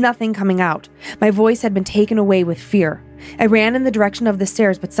 but nothing coming out. My voice had been taken away with fear. I ran in the direction of the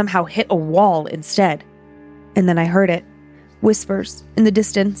stairs, but somehow hit a wall instead. And then I heard it. Whispers in the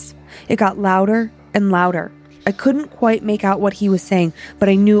distance. It got louder and louder. I couldn't quite make out what he was saying, but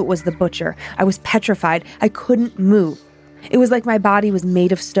I knew it was the butcher. I was petrified. I couldn't move. It was like my body was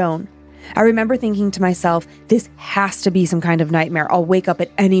made of stone. I remember thinking to myself, this has to be some kind of nightmare. I'll wake up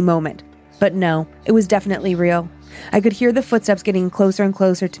at any moment. But no, it was definitely real. I could hear the footsteps getting closer and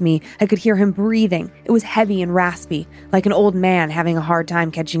closer to me. I could hear him breathing. It was heavy and raspy, like an old man having a hard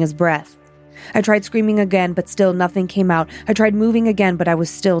time catching his breath. I tried screaming again, but still nothing came out. I tried moving again, but I was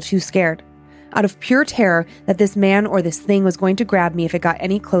still too scared. Out of pure terror that this man or this thing was going to grab me if it got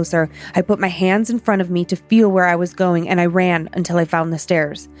any closer, I put my hands in front of me to feel where I was going, and I ran until I found the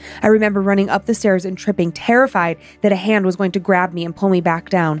stairs. I remember running up the stairs and tripping, terrified that a hand was going to grab me and pull me back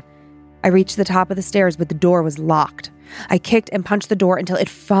down. I reached the top of the stairs, but the door was locked. I kicked and punched the door until it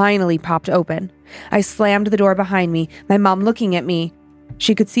finally popped open. I slammed the door behind me, my mom looking at me.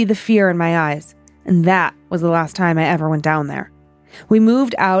 She could see the fear in my eyes, and that was the last time I ever went down there. We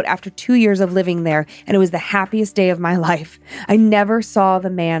moved out after 2 years of living there, and it was the happiest day of my life. I never saw the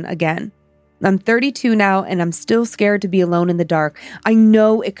man again. I'm 32 now, and I'm still scared to be alone in the dark. I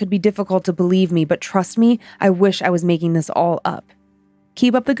know it could be difficult to believe me, but trust me, I wish I was making this all up.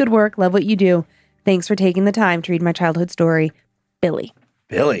 Keep up the good work. Love what you do. Thanks for taking the time to read my childhood story. Billy.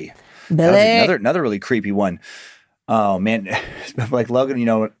 That was another really creepy one. Oh, man. Like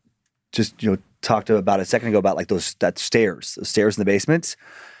Logan, talked about a second ago about like those stairs in the basements.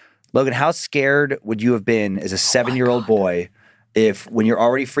 Logan, how scared would you have been as a 7-year-old boy if when you're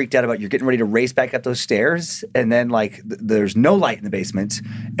already freaked out about you're getting ready to race back up those stairs and then like there's no light in the basement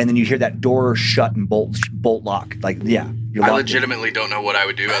and then you hear that door shut and bolt lock. Like, yeah. I legitimately don't know what I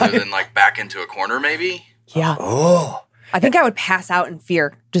would do other than like back into a corner maybe. Yeah. Oh. I think I would pass out in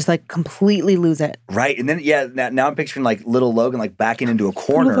fear, just like completely lose it. Right. And then, now I'm picturing like little Logan like backing into a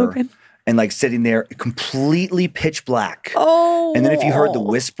corner and like sitting there completely pitch black. Oh. And then if you heard the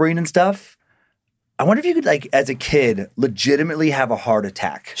whispering and stuff, I wonder if you could like as a kid legitimately have a heart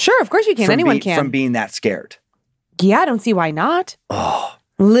attack. Sure, of course you can. Anyone can. From being that scared. Yeah, I don't see why not. Oh.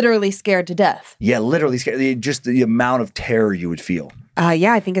 Literally scared to death. Yeah, literally scared. Just the amount of terror you would feel.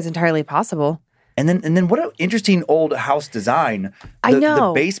 Yeah, I think it's entirely possible. And then what an interesting old house design. I know.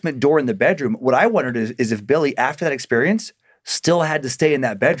 The basement door in the bedroom. What I wondered is if Billy, after that experience, still had to stay in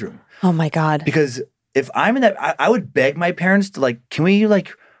that bedroom. Oh my God. Because if I'm in that, I would beg my parents to like, can we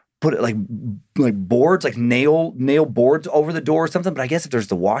like put it like boards, like nail boards over the door or something? But I guess if there's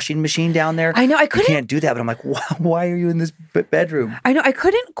the washing machine down there, I know I couldn't. You can't do that. But I'm like, why are you in this bedroom? I know I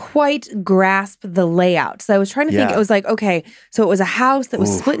couldn't quite grasp the layout. So I was trying to think. It was like, okay, so it was a house that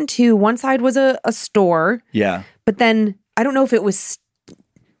was split in two. One side was a store. Yeah. But then I don't know if it was.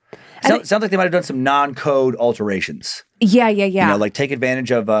 Sounds like they might have done some non-code alterations. Yeah. Like take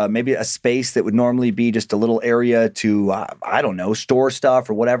advantage of maybe a space that would normally be just a little area to, I don't know, store stuff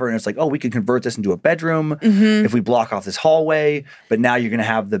or whatever. And it's like, oh, we could convert this into a bedroom if we block off this hallway. But now you're going to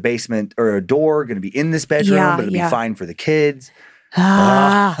have the basement or a door going to be in this bedroom, but it'll be fine for the kids.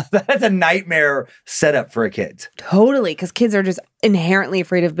 That's a nightmare setup for a kid. Totally, because kids are just inherently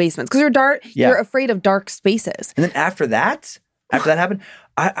afraid of basements. Because you're afraid of dark spaces. And then after that happened,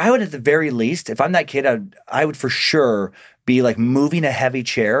 I would at the very least, if I'm that kid, I would for sure be like moving a heavy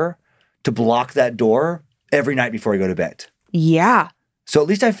chair to block that door every night before I go to bed. Yeah. So at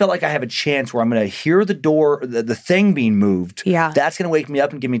least I felt like I have a chance where I'm going to hear the door, the thing being moved. Yeah. That's going to wake me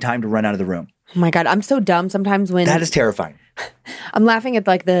up and give me time to run out of the room. Oh my God, I'm so dumb sometimes when... That is terrifying. I'm laughing at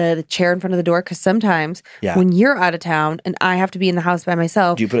like the chair in front of the door because sometimes when you're out of town and I have to be in the house by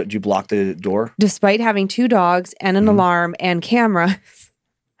myself... Do you block the door? Despite having 2 dogs and an alarm and cameras...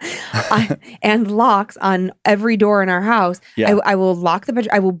 and locks on every door in our house. Yeah. I will lock the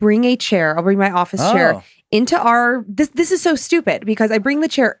bedroom. I will bring a chair. I'll bring my office chair into our... This is so stupid because I bring the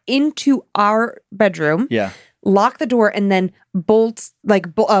chair into our bedroom. Yeah. Lock the door and then bolster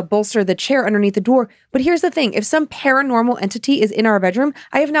the chair underneath the door. But here's the thing. If some paranormal entity is in our bedroom,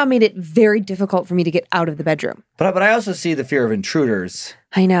 I have now made it very difficult for me to get out of the bedroom. But I also see the fear of intruders.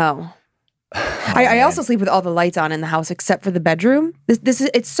 I know. I also sleep with all the lights on in the house except for the bedroom.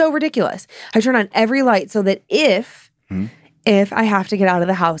 It's so ridiculous. I turn on every light so that if I have to get out of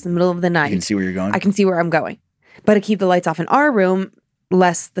the house in the middle of the night, you can see where you're going. I can see where I'm going. But I keep the lights off in our room,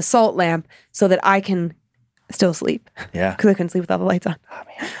 less the salt lamp, so that I can still sleep. Yeah. Because I couldn't sleep with all the lights on. Oh,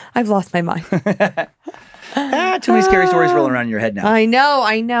 man. I've lost my mind. Too many scary stories rolling around in your head now. I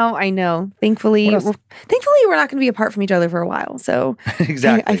know. Thankfully, we're not going to be apart from each other for a while. So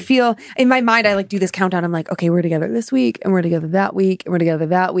Exactly. I feel in my mind, I like do this countdown. I'm like, okay, we're together this week, and we're together that week, and we're together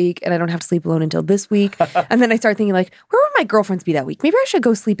that week, and I don't have to sleep alone until this week. And then I start thinking like, where would my girlfriends be that week? Maybe I should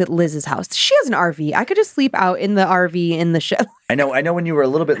go sleep at Liz's house. She has an RV. I could just sleep out in the RV in the shed. I know when you were a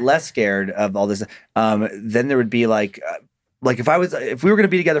little bit less scared of all this, then there would be like if we were going to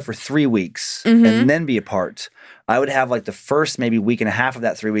be together for 3 weeks and then be apart, I would have like the first maybe week and a half of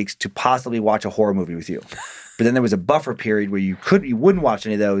that 3 weeks to possibly watch a horror movie with you. But then there was a buffer period where you wouldn't watch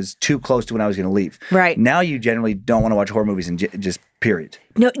any of those too close to when I was going to leave. Right. Now you generally don't want to watch horror movies and just period.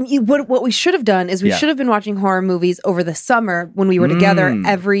 No, what we should have done is we should have been watching horror movies over the summer when we were together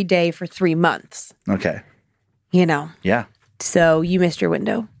every day for 3 months. Okay. You know. Yeah. So you missed your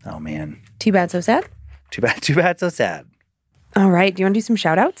window. Oh, man. Too bad, so sad. Too bad, so sad. All right. Do you want to do some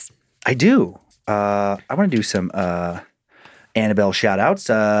shout outs? I do. I want to do some Annabelle shout outs.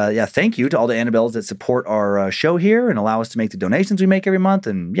 Thank you to all the Annabelles that support our show here and allow us to make the donations we make every month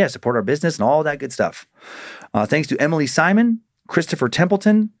and support our business and all that good stuff. Thanks to Emily Simon, Christopher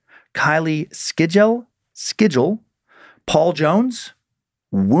Templeton, Kylie Skidgel, Paul Jones,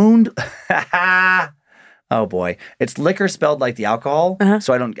 Wound. Oh boy, it's liquor spelled like the alcohol,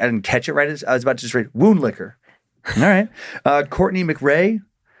 so I didn't catch it right. I was about to just read Wound Liquor. All right. Courtney McRae,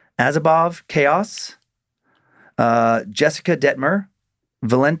 Azabov Chaos, Jessica Detmer,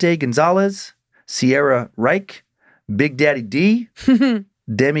 Valente Gonzalez, Sierra Reich, Big Daddy D,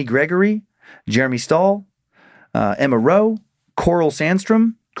 Demi Gregory, Jeremy Stahl, Emma Rowe, Coral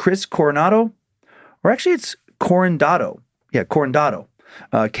Sandstrom, Chris Coronado, or actually it's Corondado. Yeah, Corondado.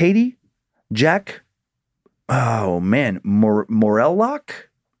 Katie, Jack, Jack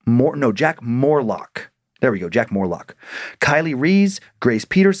Morlock. There we go, Jack Morlock. Kylie Rees, Grace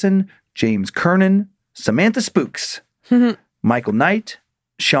Peterson, James Kernan, Samantha Spooks, Michael Knight,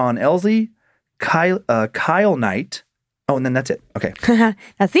 Sean Elsley, Kyle Knight. Oh, and then that's it. Okay.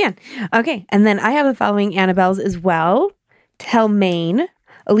 That's the end. Okay. And then I have the following Annabelles as well. Tel Main,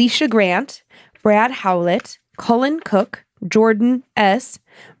 Alicia Grant, Brad Howlett, Cullen Cook, Jordan S.,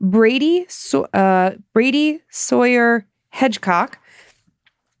 Brady Sawyer Hedgecock,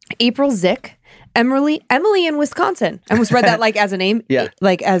 April Zick, Emily in Wisconsin. I almost read that like as a name, in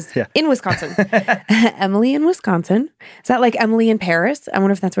Wisconsin. Emily in Wisconsin. Is that like Emily in Paris? I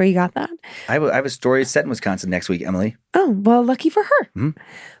wonder if that's where you got that. I have a story set in Wisconsin next week, Emily. Oh, well, lucky for her. Mm-hmm.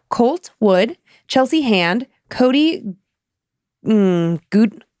 Colt Wood, Chelsea Hand, Cody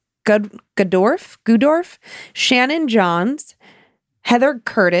Goodorf, Shannon Johns, Heather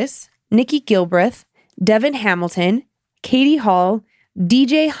Curtis, Nikki Gilbreth, Devin Hamilton, Katie Hall,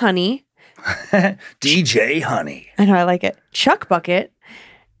 DJ Honey. DJ Honey. I know, I like it. Chuck Bucket,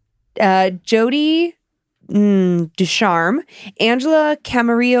 Jody Ducharme, Angela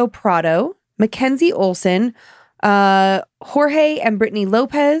Camarillo Prado, Mackenzie Olson, Jorge and Brittany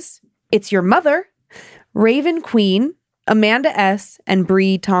Lopez, It's Your Mother, Raven Queen, Amanda S., and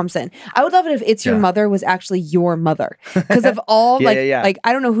Bree Thompson. I would love it if It's Your Mother was actually your mother. Because of all, like,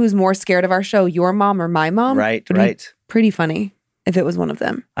 I don't know who's more scared of our show, your mom or my mom. Right. Pretty funny if it was one of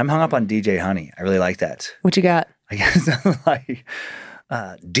them. I'm hung up on DJ Honey. I really like that. What you got? I guess I'm like,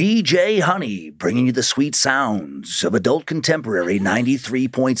 DJ Honey, bringing you the sweet sounds of adult contemporary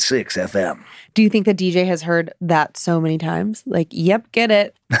 93.6 FM. Do you think the DJ has heard that so many times? Like, yep, get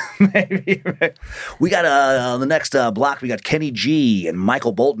it. Maybe. We got on the next block, we got Kenny G and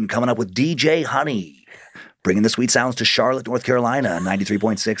Michael Bolton coming up with DJ Honey, bringing the sweet sounds to Charlotte, North Carolina,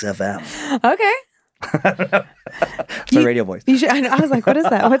 93.6 FM. Okay. That's my radio voice. I was like, what is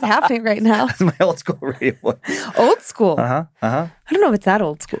that? What's happening right now? That's my old school radio voice. Old school? I don't know if it's that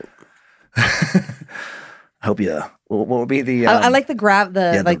old school. Hope you. What would be the? I like the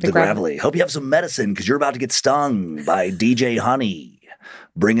gravelly. Hope you have some medicine because you're about to get stung by DJ Honey,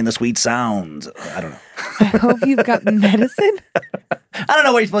 bringing the sweet sounds. I don't know. I hope you've got medicine. I don't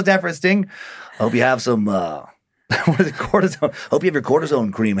know what you're supposed to have for a sting. Hope you have some. What is it? Cortisone. Hope you have your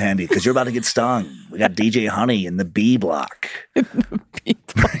cortisone cream handy because you're about to get stung. We got DJ Honey in the B block.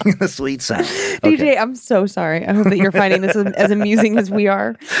 Bringing the sweet sound. Okay. DJ, I'm so sorry. I hope that you're finding this as amusing as we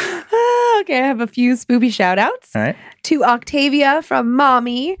are. Okay, I have a few spoopy shout outs. All right. To Octavia from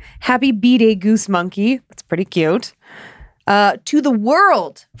Mommy. Happy B-Day Goose Monkey. That's pretty cute. To the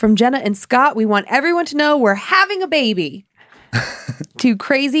world from Jenna and Scott. We want everyone to know we're having a baby. To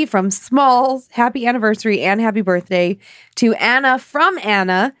Crazy from Smalls, happy anniversary and happy birthday. To Anna from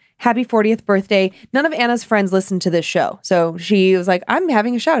Anna, happy 40th birthday. None of Anna's friends listen to this show. So she was like, I'm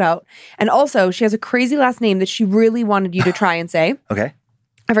having a shout out. And also, she has a crazy last name that she really wanted you to try and say. Okay.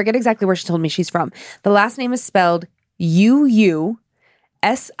 I forget exactly where she told me she's from. The last name is spelled Uusitalo.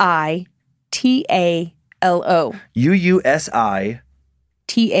 Uusitalo.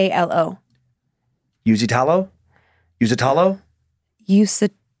 Talo. Usitalo?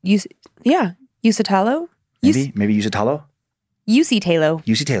 Usitalo? Yeah. Usitalo? Maybe Usitalo? Usitalo.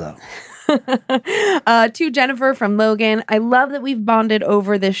 Usitalo. To Jennifer from Logan. I love that we've bonded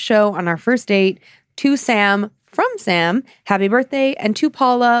over this show on our first date. To Sam from Sam, happy birthday. And to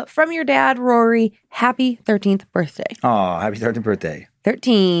Paula from your dad, Rory, happy 13th birthday. Oh, happy 13th birthday.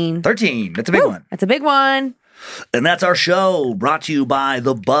 13. 13. That's a big one. That's a big one. And that's our show, brought to you by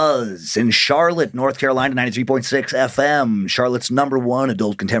The Buzz in Charlotte, North Carolina, 93.6 FM, Charlotte's #1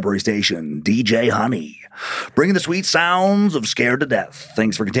 adult contemporary station, DJ Honey. Bringing the sweet sounds of Scared to Death.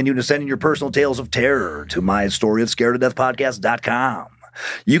 Thanks for continuing to send in your personal tales of terror to mystoryofscaredtodeathpodcast.com.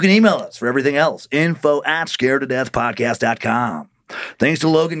 You can email us for everything else, info@scaredtodeathpodcast.com. Thanks to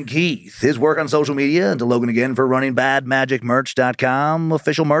Logan Keith, his work on social media, and to Logan again for running badmagicmerch.com,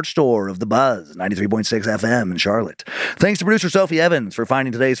 official merch store of The Buzz, 93.6 FM in Charlotte. Thanks to producer Sophie Evans for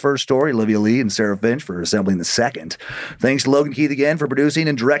finding today's first story, Olivia Lee and Sarah Finch for assembling the second. Thanks to Logan Keith again for producing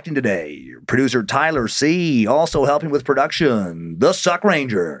and directing today. Producer Tyler C., also helping with production, The Suck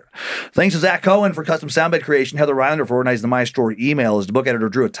Ranger. Thanks to Zach Cohen for custom soundbed creation, Heather Rylander for organizing the My Story emails, to book editor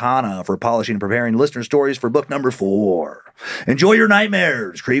Drew Atana for polishing and preparing listener stories for book number 4. Enjoy your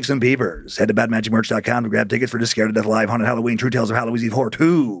nightmares, creeps, and peepers. Head to badmagicmerch.com to grab tickets for the Scared to Death Live Haunted Halloween True Tales of Halloween's Eve Horror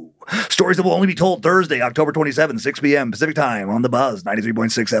 2. Stories that will only be told Thursday, October 27th, 6 p.m. Pacific Time on The Buzz,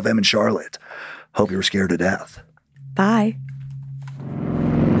 93.6 FM in Charlotte. Hope you're scared to death. Bye.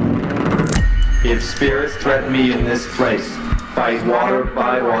 If spirits threaten me in this place, fight water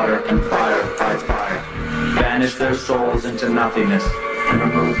by water and fire by fire. Banish their souls into nothingness and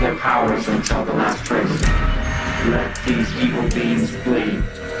remove their powers until the last trace. Let these evil beings flee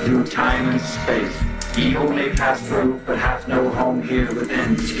through time and space. Evil may pass through, but hath no home here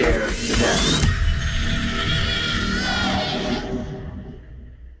within, scared to death.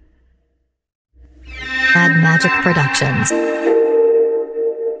 Bad Magic Productions.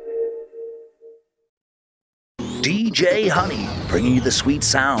 DJ Honey, bringing you the sweet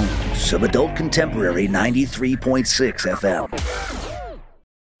sounds of adult contemporary 93.6 FM.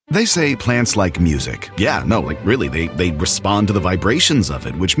 They say plants like music. Yeah, no, like really, they respond to the vibrations of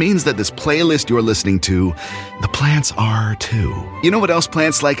it, which means that this playlist you're listening to, the plants are too. You know what else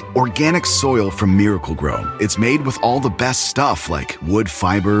plants like? Organic soil from Miracle-Gro. It's made with all the best stuff like wood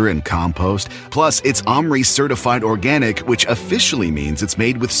fiber and compost. Plus, it's OMRI certified organic, which officially means it's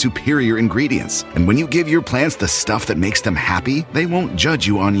made with superior ingredients. And when you give your plants the stuff that makes them happy, they won't judge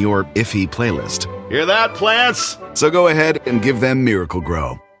you on your iffy playlist. Hear that, plants? So go ahead and give them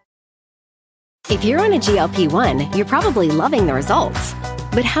Miracle-Gro. If you're on a GLP-1, you're probably loving the results.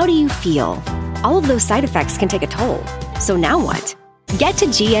 But how do you feel? All of those side effects can take a toll. So now what? Get to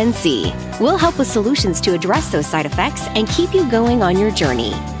GNC. We'll help with solutions to address those side effects and keep you going on your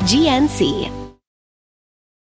journey. GNC.